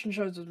 Fashion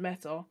shows was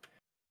meta.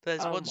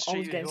 There's one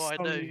streamer who I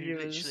so know many who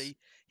viewers.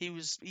 he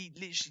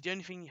literally the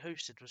only thing he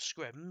hosted was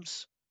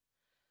scrims,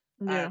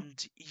 Yeah.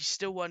 and he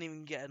still wasn't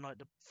even getting like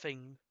the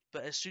thing.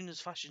 But as soon as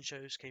fashion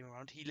shows came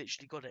around, he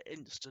literally got it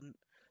instant.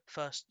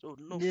 First, or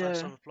not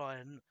first Yeah. time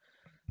applying,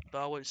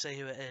 but I won't say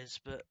who it is.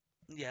 But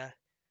yeah,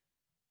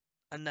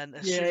 and then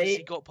as Yeah. soon as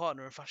he got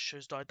partner and fashion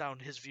shows died down,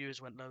 his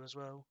viewers went low as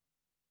well.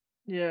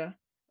 Yeah.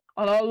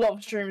 I know a lot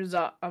of streamers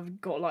that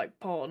have got like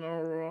partner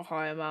or a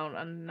high amount,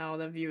 and now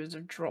their viewers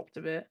have dropped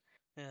a bit.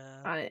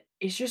 Yeah. And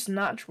it's just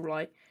natural.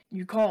 Like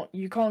you can't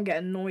get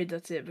annoyed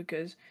at it,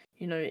 because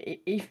you know,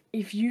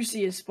 if you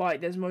see a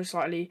spike, there's most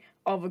likely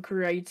other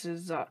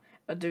creators that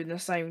are doing the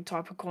same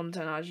type of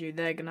content as you.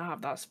 They're gonna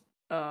have that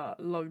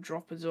low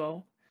drop as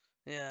well.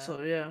 Yeah.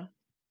 So yeah,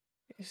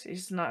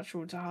 it's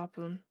natural to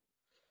happen.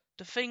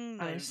 The thing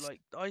though, And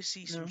like I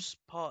see some yeah.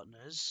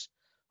 partners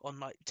on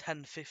like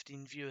 10,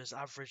 15 viewers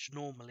average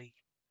normally.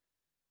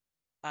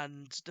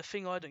 And the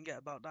thing I don't get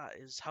about that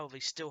is how they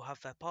still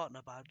have their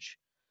partner badge.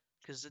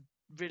 Because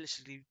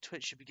realistically,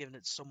 Twitch should be giving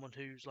it to someone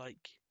who's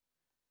like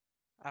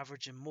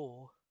averaging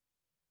more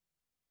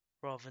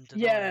rather than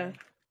denying.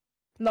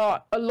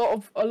 No, a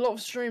lot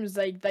of streamers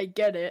they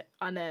get it,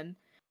 and then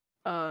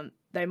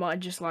they might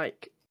just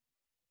like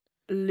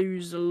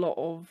lose a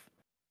lot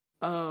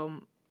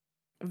of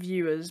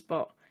viewers.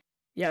 But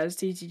yeah, as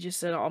TT just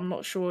said, I'm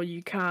not sure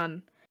you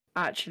can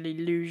actually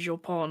lose your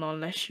partner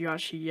unless you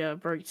actually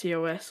break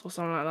TOS or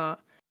something like that.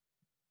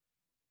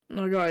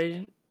 No,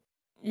 guys.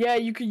 Yeah,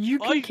 you can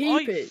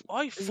keep it.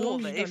 I as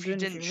long thought as that you don't if do you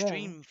didn't anything wrong.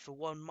 stream for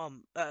 1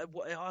 month, I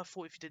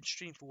thought if you didn't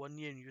stream for 1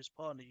 year and you was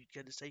partner, you'd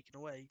get it taken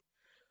away.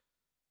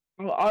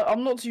 Well,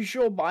 I'm not too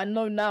sure, but I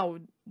know now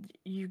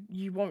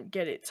you won't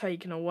get it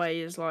taken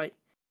away. As like,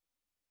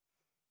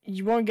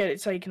 you won't get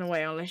it taken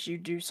away unless you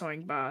do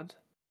something bad.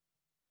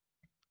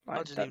 I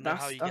Like didn't even know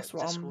how you get that's a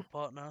what Discord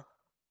partner.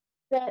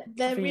 I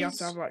There think you have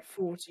to is. have like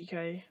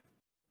 40k.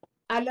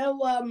 I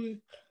know.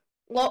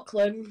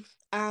 Lachlan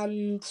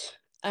and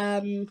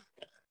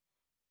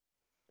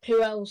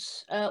who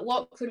else?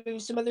 Lachlan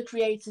and some other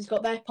creators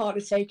got their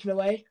partner taken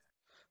away.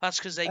 That's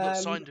because they got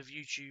signed with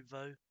YouTube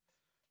though.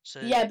 So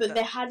yeah, but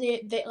they had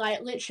it. They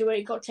like literally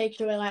it got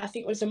taken away. Like I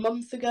think it was a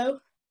month ago,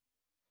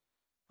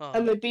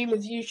 and they've been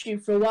with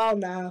YouTube for a while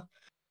now,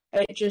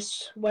 and it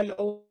just went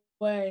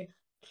away.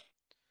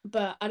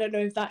 But I don't know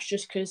if that's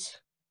just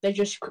because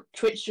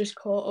Twitch just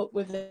caught up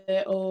with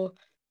it, or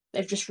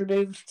they've just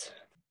removed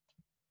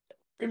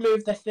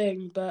their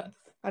thing. But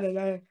I don't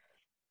know.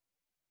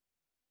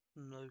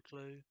 No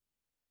clue.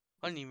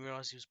 I didn't even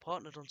realise he was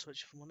partnered on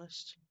Twitch, if I'm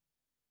honest.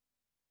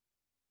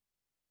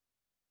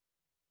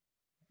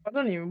 I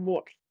don't even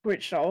watch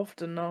Twitch that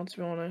often now, to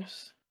be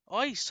honest.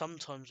 I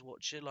sometimes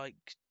watch it, like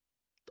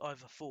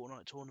either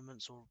Fortnite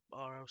tournaments or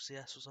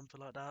RLCS or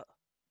something like that.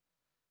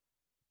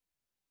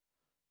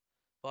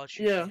 But I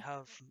usually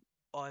have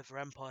either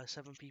Empire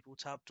 7 people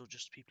tabbed or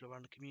just people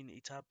around the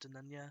community tabbed, and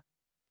then yeah.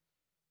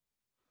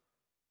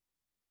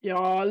 Yeah,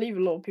 I leave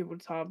a lot of people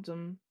tabbed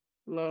and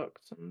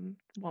lurked and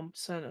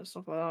 1% and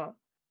stuff like that.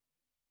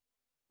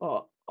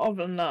 But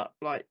other than that,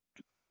 like,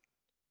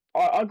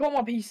 I got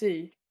my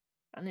PC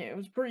and it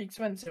was pretty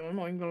expensive, I'm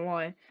not even gonna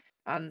lie.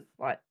 And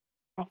like,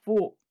 I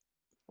thought,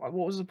 like,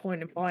 what was the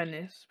point of buying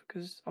this?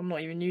 Because I'm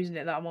not even using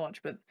it that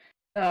much. But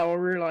now I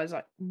realise,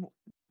 like,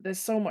 there's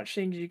so much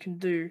things you can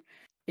do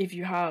if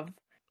you have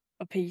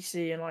a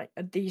PC and like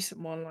a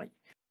decent one, like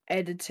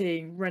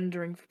editing,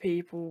 rendering for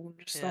people,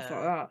 just stuff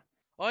like that.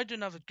 I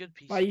don't have a good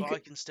PC, Like, but I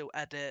can still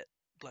edit,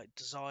 like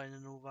design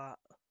and all that.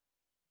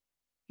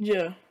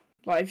 Yeah,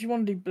 like if you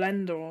want to do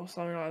Blender or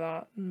something like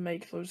that and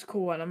make those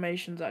cool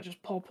animations that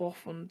just pop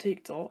off on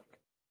TikTok,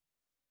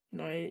 you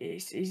know,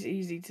 it's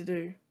easy to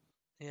do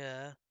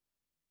Yeah.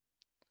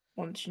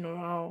 once you know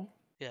how.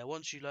 Yeah,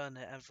 once you learn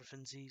it,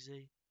 everything's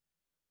easy.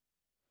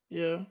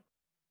 Yeah.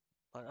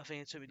 Like, I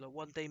think it took me like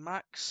 1 day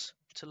max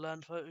to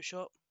learn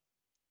Photoshop.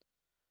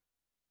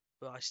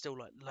 But I still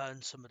like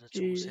learn some of the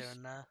tools here Jeez.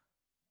 and there.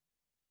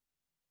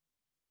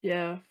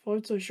 Yeah,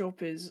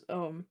 Photoshop is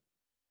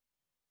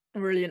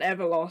really an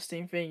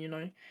everlasting thing, you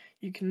know.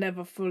 You can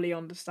never fully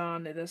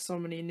understand it. There's so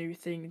many new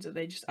things that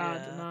they just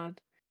add and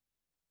add.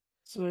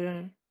 So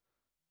yeah.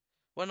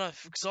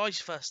 Because I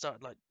first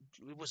started, like,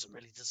 it wasn't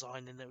really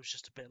designing, it was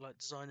just a bit like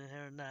designing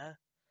here and there,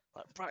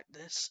 like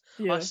practice.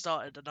 I Yeah.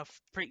 started, and I'm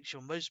pretty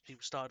sure most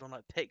people started on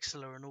like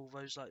Pixlr and all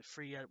those like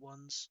free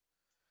ones.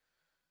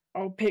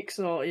 Oh,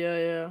 Pixar,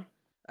 yeah.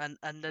 And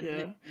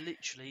then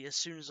literally, as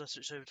soon as I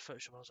switched over to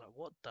Photoshop, I was like,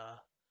 what the?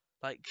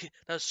 Like,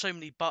 there's so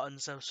many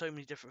buttons, there were so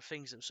many different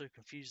things, it was so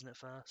confusing at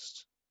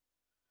first.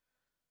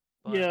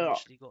 But I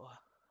eventually got a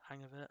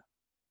hang of it.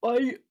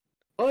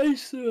 I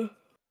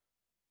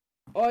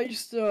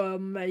used to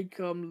make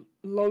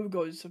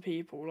logos for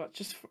people, like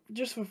just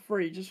for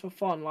free, just for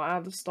fun, like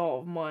at the start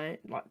of my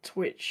like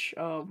Twitch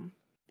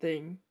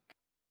thing.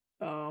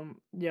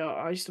 Yeah,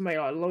 I used to make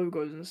like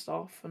logos and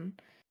stuff and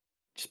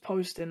just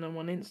posting them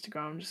on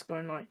Instagram, just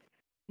going like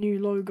new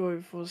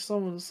logo for so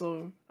and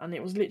so, and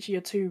it was literally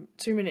a 2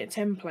 minute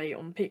template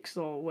on Pixar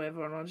or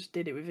whatever, and I just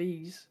did it with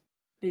ease,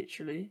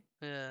 literally.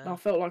 Yeah. And I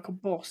felt like a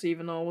boss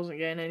even though I wasn't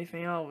getting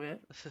anything out of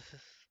it.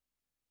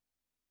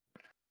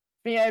 I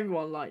think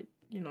everyone, like,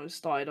 you know,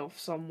 started off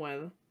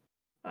somewhere,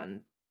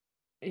 and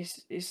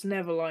it's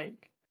never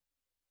like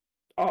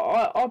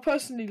I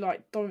personally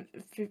like don't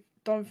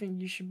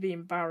think you should be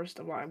embarrassed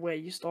of like where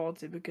you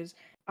started, because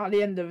at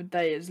the end of the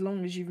day, as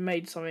long as you've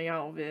made something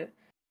out of it,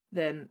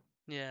 then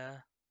yeah,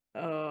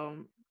 you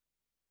know,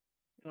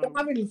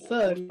 having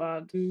fun,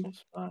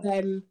 what's bad?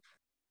 then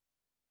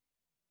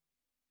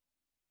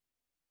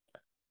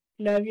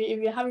you know if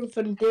you're having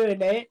fun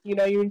doing it, you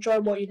know you enjoy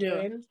what you're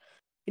doing,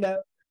 you know,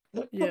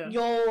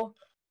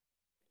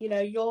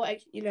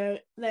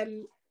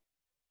 then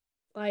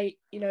like,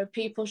 you know,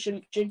 people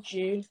shouldn't judge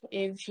you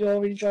if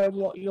you're enjoying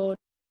what you're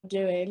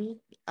doing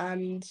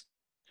and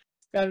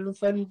you're having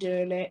fun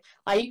doing it.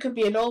 Like, you could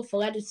be an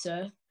awful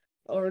editor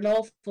or an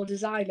awful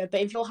designer,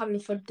 but if you're having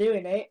fun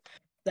doing it,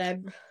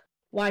 then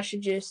why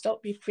should you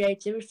stop your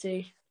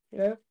creativity? You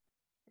know?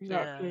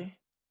 Exactly.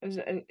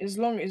 As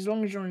long as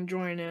you're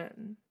enjoying it,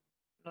 and,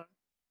 you know,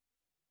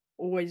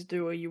 always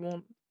do what you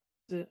want.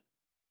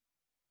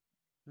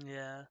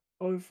 Yeah.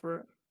 Go for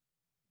it.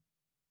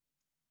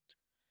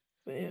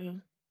 But yeah.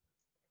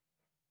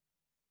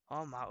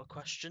 I'm out of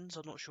questions.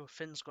 I'm not sure if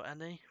Finn's got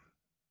any.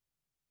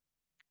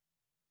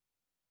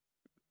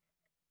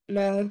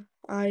 No,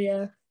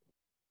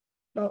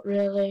 not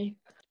really.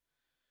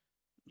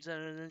 Is there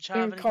anyone in the I chat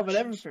think have we any covered questions?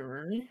 everything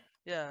really.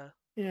 Yeah.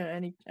 Yeah,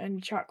 any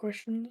chat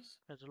questions?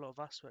 There's a lot of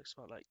aspects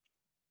about like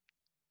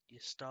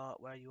your start,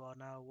 where you are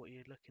now, what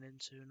you're looking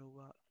into, and all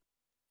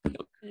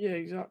that. Yeah,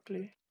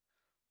 exactly.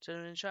 Does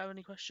anyone in the chat have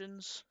any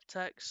questions?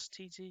 Text,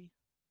 TT?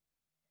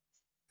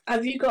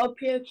 Have you got a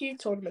POQ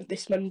tournament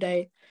this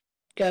Monday,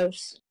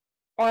 Ghost?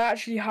 I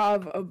actually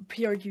have a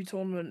POQ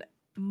tournament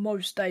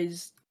most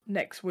days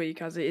next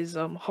week, as it is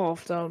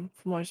half term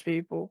for most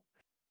people.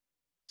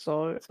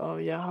 So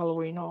yeah,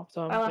 Halloween half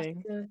term I'll have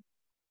thing. to.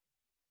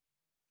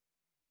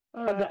 I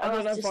Alright, don't I'll know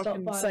have to if I stop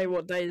can by. say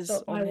what days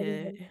stop by on one here.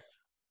 of them.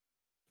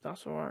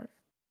 That's alright.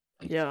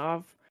 Yeah,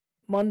 I've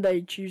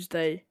Monday,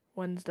 Tuesday,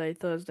 Wednesday,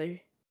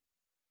 Thursday.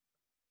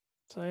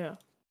 So yeah,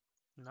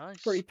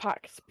 Nice. pretty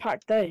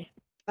packed day.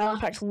 I'll have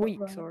to Packed stop week,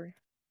 by. sorry.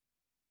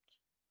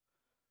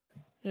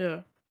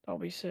 Yeah, that'll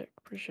be sick.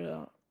 Appreciate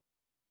that.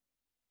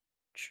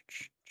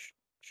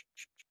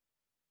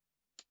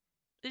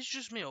 It's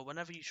just me, or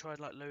whenever you try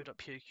like load up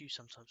POQ,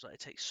 sometimes like it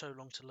takes so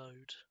long to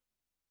load.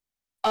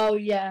 Oh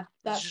yeah, It's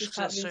that's just just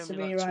 'cause there's happening so to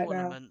many me like right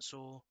now. tournaments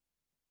or.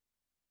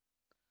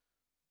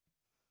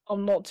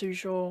 I'm not too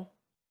sure.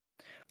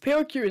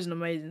 POQ is an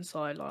amazing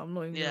side. Like, I'm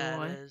not even Yeah,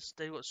 gonna it lie. is.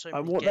 They've got so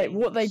Like many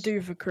what they games.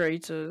 do for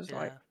creators, Yeah,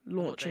 like and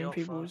what they launching offer.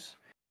 people's.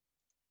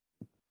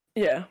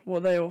 Yeah,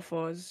 what they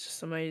offer is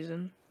just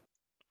amazing.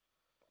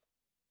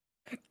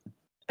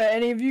 Are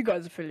any of you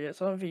guys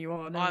affiliates? I don't think you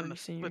are. I've never really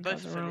seen We're you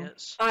both guys around.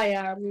 affiliates. I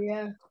am,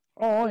 yeah.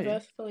 Oh, are We're you?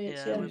 both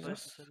affiliates, Yeah, yeah. we're both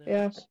Jesus.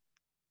 affiliates.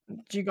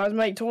 Do you guys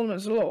make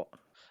tournaments a lot?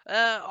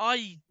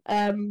 I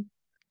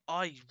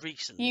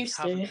recently Used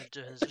haven't to. been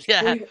doing as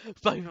yeah. We-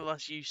 Both of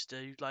us used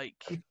to.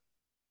 Like,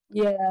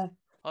 yeah.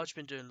 I've just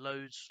been doing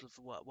loads of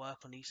work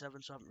on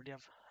E7, so I haven't really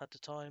had the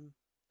time.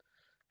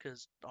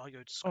 Because I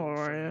go to school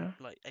Alright, from yeah.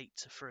 like 8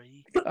 to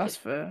 3, That's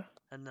fair.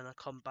 and then I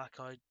come back.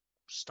 I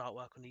start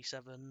work on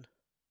E7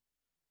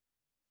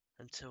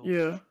 until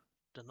Yeah.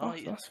 the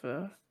night, That's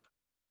fair.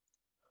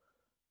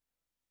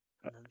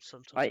 and then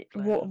sometimes Like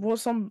I'm playing. what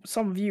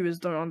some viewers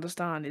don't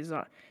understand is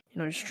that,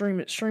 you know,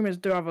 streamers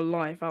do have a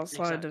life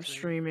outside of Exactly.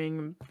 streaming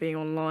and being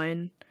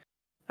online,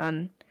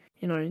 and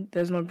you know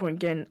there's no point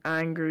getting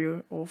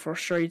angry or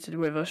frustrated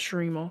with a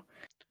streamer.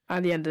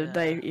 At the end of the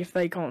day, Yeah. if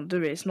they can't do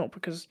it, it's not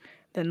because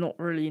they're not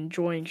really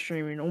enjoying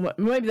streaming, or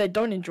maybe they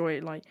don't enjoy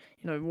it. Like,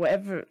 you know,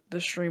 whatever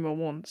the streamer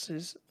wants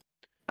is,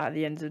 at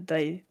the end of the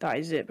day, that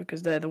is it,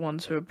 because they're the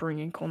ones who are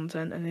bringing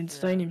content and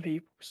entertaining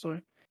people. So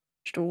you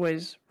should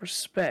always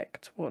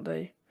respect what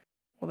they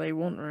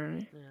want,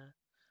 really. Yeah.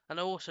 And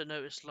I also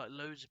noticed like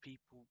loads of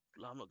people.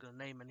 I'm not gonna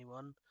name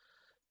anyone,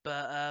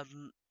 but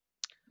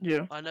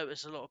Yeah. I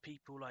noticed a lot of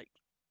people like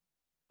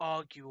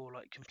argue or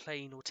like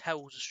complain or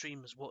tell the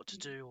streamers what to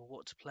do or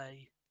what to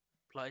play.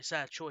 Like, it's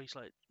their choice.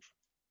 Like,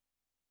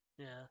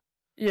 yeah,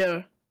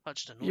 Yeah. that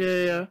just annoys Yeah,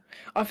 me. yeah.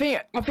 I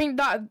think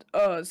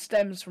that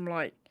stems from,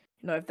 like,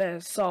 you know, if they're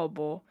a sub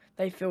or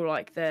they feel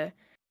like they're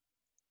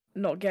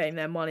not getting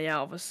their money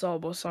out of a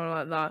sub or something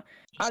like that.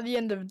 At the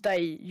end of the day,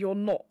 you're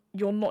not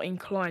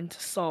inclined to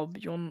sub.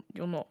 You're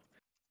not,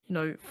 you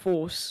know,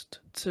 forced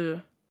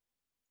to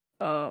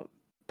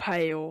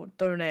pay or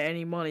donate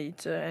any money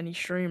to any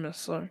streamer.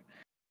 So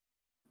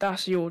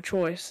that's your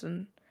choice,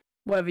 and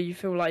whether you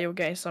feel like you're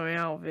getting something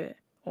out of it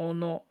or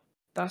not,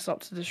 that's up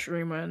to the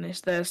streamer, and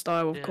it's their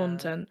style of Yeah.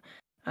 content,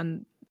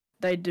 and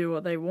they do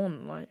what they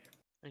want. Like,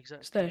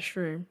 Exactly. it's their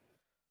stream.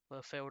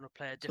 Well, if they want to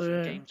play a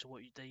different yeah. game to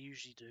what they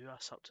usually do,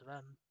 that's up to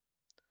them.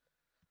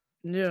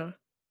 Yeah.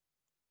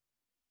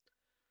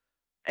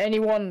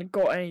 Anyone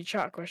got any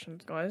chat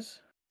questions, guys?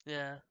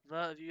 Yeah.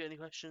 Vert, have you got any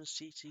questions?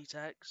 TT,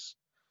 text?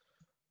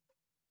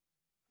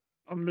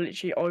 I'm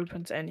literally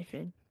open to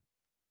anything.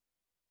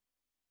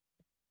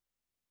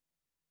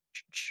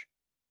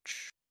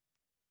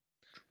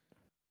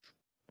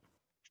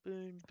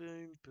 Boom,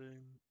 boom,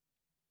 boom.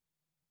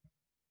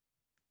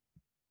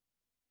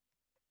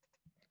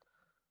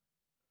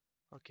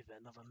 I'll give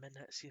it another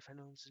minute, see if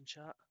anyone's in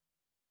chat.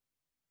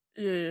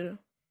 Yeah.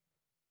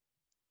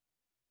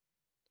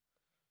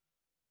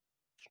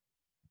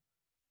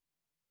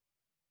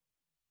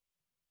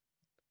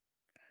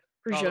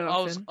 Appreciate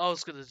that, Finn. I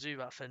was gonna do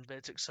that, Finn, but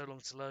it took so long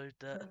to load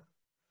that.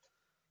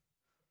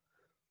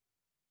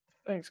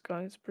 Thanks,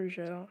 guys.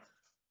 Appreciate that.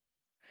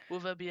 Will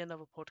there be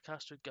another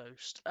podcast with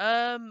Ghost?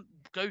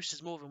 Ghost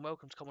is more than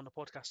welcome to come on the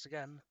podcast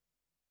again.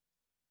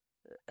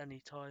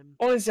 Anytime.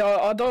 Honestly,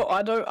 I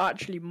don't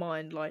actually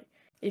mind, like,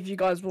 if you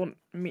guys want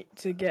me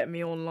to get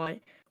me on,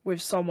 like,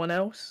 with someone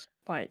else,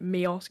 like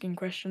me asking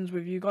questions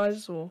with you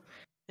guys or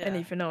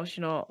anything else,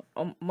 you know.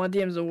 My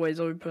DM's always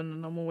open,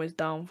 and I'm always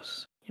down for,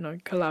 you know,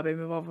 collabing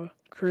with other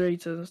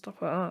creators and stuff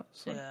like that.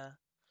 So. Yeah,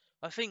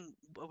 I think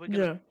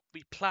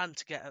we plan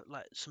to get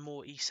like some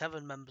more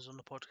E7 members on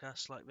the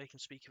podcast, like they can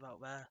speak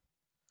about their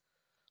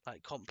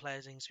like comp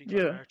players, they can speak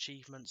about their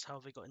achievements, how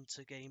they got into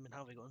the game, and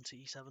how they got into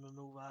E7 and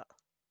all that.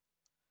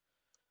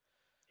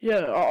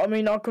 Yeah, I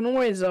mean, I can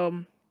always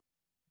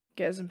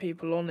get some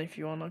people on if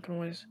you want. I can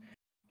always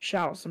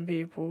shout some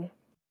people.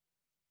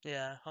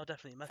 Yeah, I'll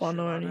definitely message you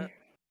about it.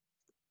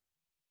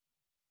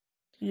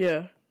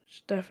 Yeah,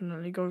 just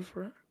definitely go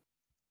for it.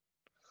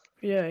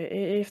 Yeah,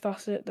 if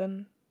that's it,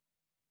 then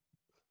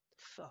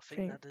I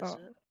think that is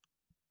it.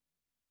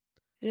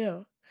 Yeah.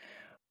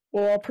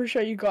 Well, I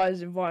appreciate you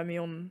guys inviting me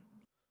on,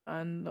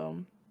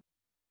 and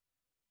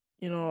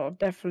you know, I'll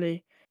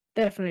definitely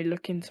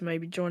look into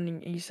maybe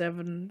joining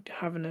E7,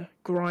 having a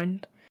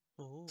grind.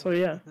 Ooh. So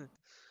yeah.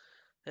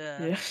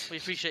 Yeah. We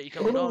appreciate you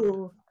coming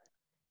on.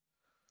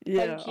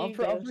 Yeah, Thank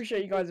you, I Ghost.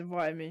 appreciate you guys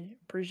inviting me.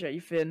 Appreciate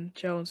you, Finn.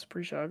 Jones,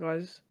 appreciate it,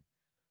 guys.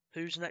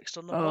 Who's next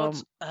on the pod?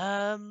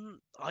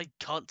 I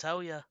can't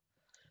tell you.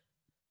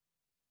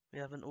 We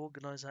haven't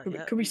organised that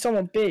yet. Could be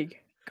someone big.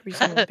 Could be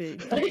someone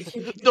big.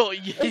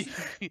 Not you.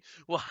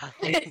 Wow.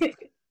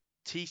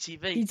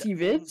 TTV. TT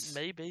Vids?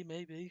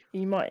 Maybe.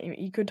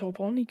 He could hop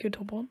on. He could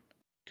hop on.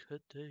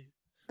 Could do.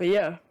 But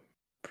yeah,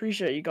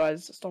 appreciate you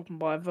guys stopping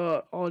by.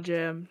 Vert,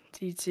 RJM,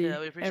 TT, Yeah,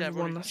 we appreciate everyone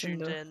everyone who that's in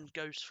tuned there. in.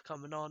 Ghost for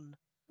coming on.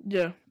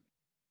 Yeah,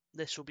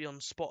 This will be on no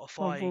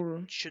Spotify.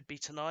 problem. Should be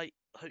tonight,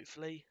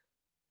 hopefully.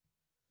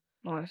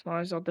 Nice.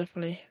 I'll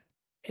definitely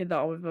hit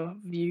that with a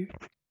view.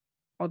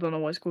 I don't know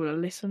what it's called. A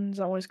listen? Is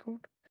that what it's called?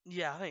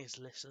 Yeah, I think it's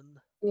listen.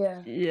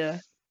 Yeah. Yeah.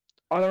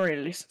 I don't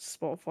really listen to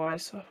Spotify,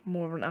 so I'm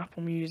more of an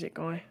Apple Music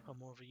guy. I'm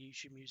more of a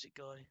YouTube music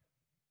guy.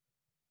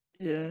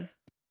 Yeah.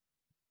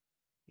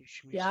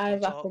 YouTube music Yeah, I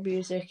have on top. Apple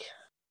Music.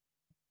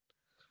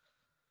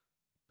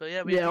 But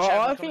yeah, we Yeah, appreciate I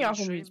everyone think coming on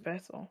Apple stream. Music's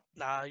better.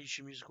 Nah,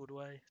 YouTube music all the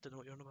way. Don't know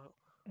what you're on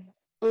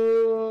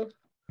about.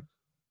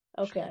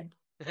 Okay.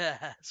 Yeah,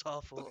 that's what I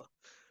thought.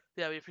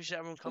 Yeah, we appreciate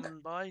everyone coming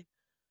by.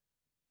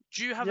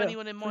 Do you have Yeah,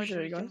 anyone in mind who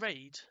appreciate we you can guys.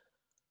 raid?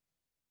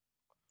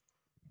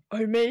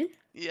 Oh, me?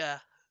 Yeah.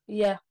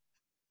 Yeah.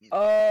 Let's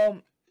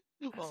have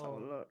a Oh,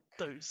 look.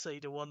 don't say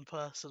the one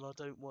person I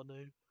don't want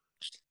to.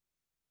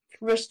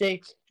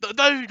 Rusty.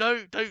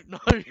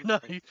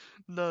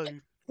 No,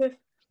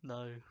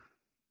 no.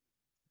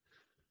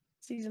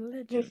 He's a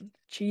legend.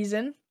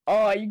 Cheesing.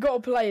 Oh, you gotta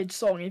play a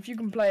song. If you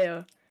can play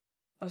a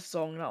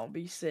song, that'll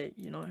be sick,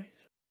 you know.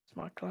 It's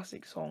my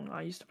classic song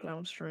I used to play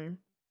on stream.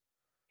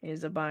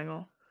 Here's a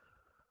banger.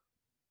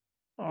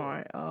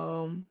 Alright,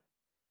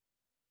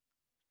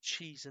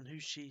 Cheesing,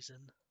 who's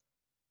cheesing?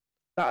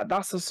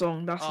 that's a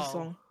song, that's a Oh,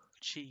 song.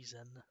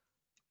 cheesing.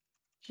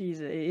 Jeez,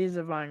 it is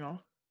a banger.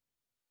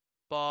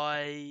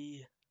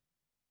 By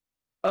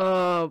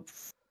Can't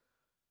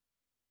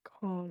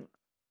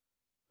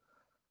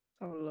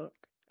have a look.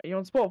 Are you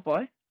on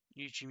Spotify?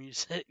 YouTube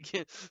Music.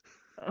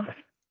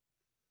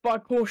 By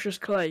Cautious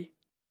Clay.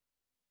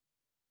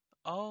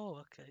 Oh,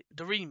 okay.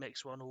 The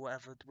remix one or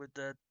whatever with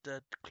the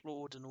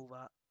Claude and all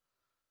that.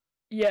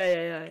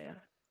 Yeah.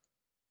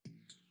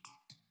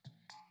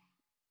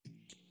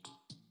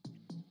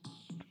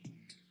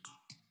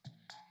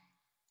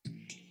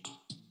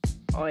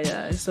 Oh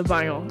yeah, it's a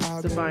banger.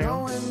 It's a banger.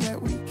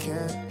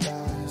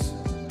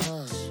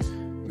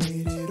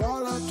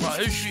 Right,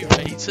 who should we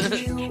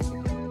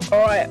rate?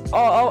 Alright,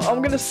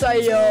 I'm gonna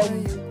say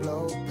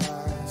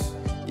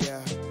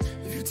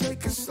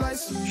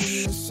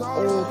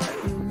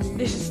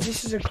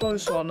this is a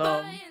close one.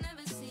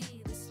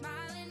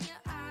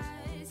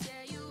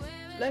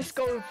 Let's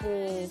go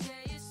for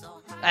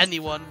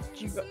Anyone.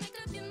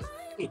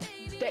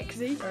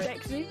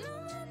 Dexy.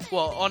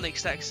 Well,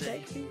 Onyx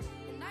Dexy.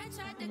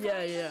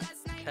 Yeah.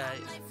 Okay.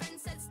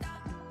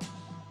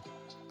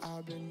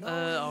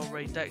 I'll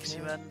rate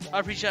Dexy then. I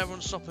appreciate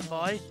everyone stopping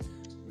by.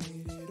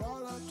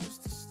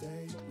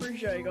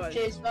 Appreciate you guys.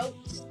 Cheers,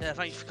 folks. Yeah,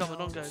 thank you for coming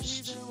on,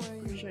 Ghost.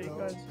 Appreciate you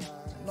guys.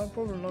 No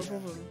problem.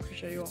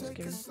 Appreciate you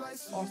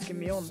asking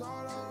me on.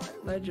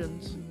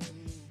 Legends.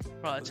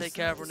 Right, take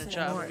care everyone in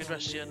chat. Have a good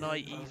rest of your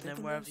night,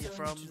 evening, wherever you're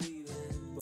from.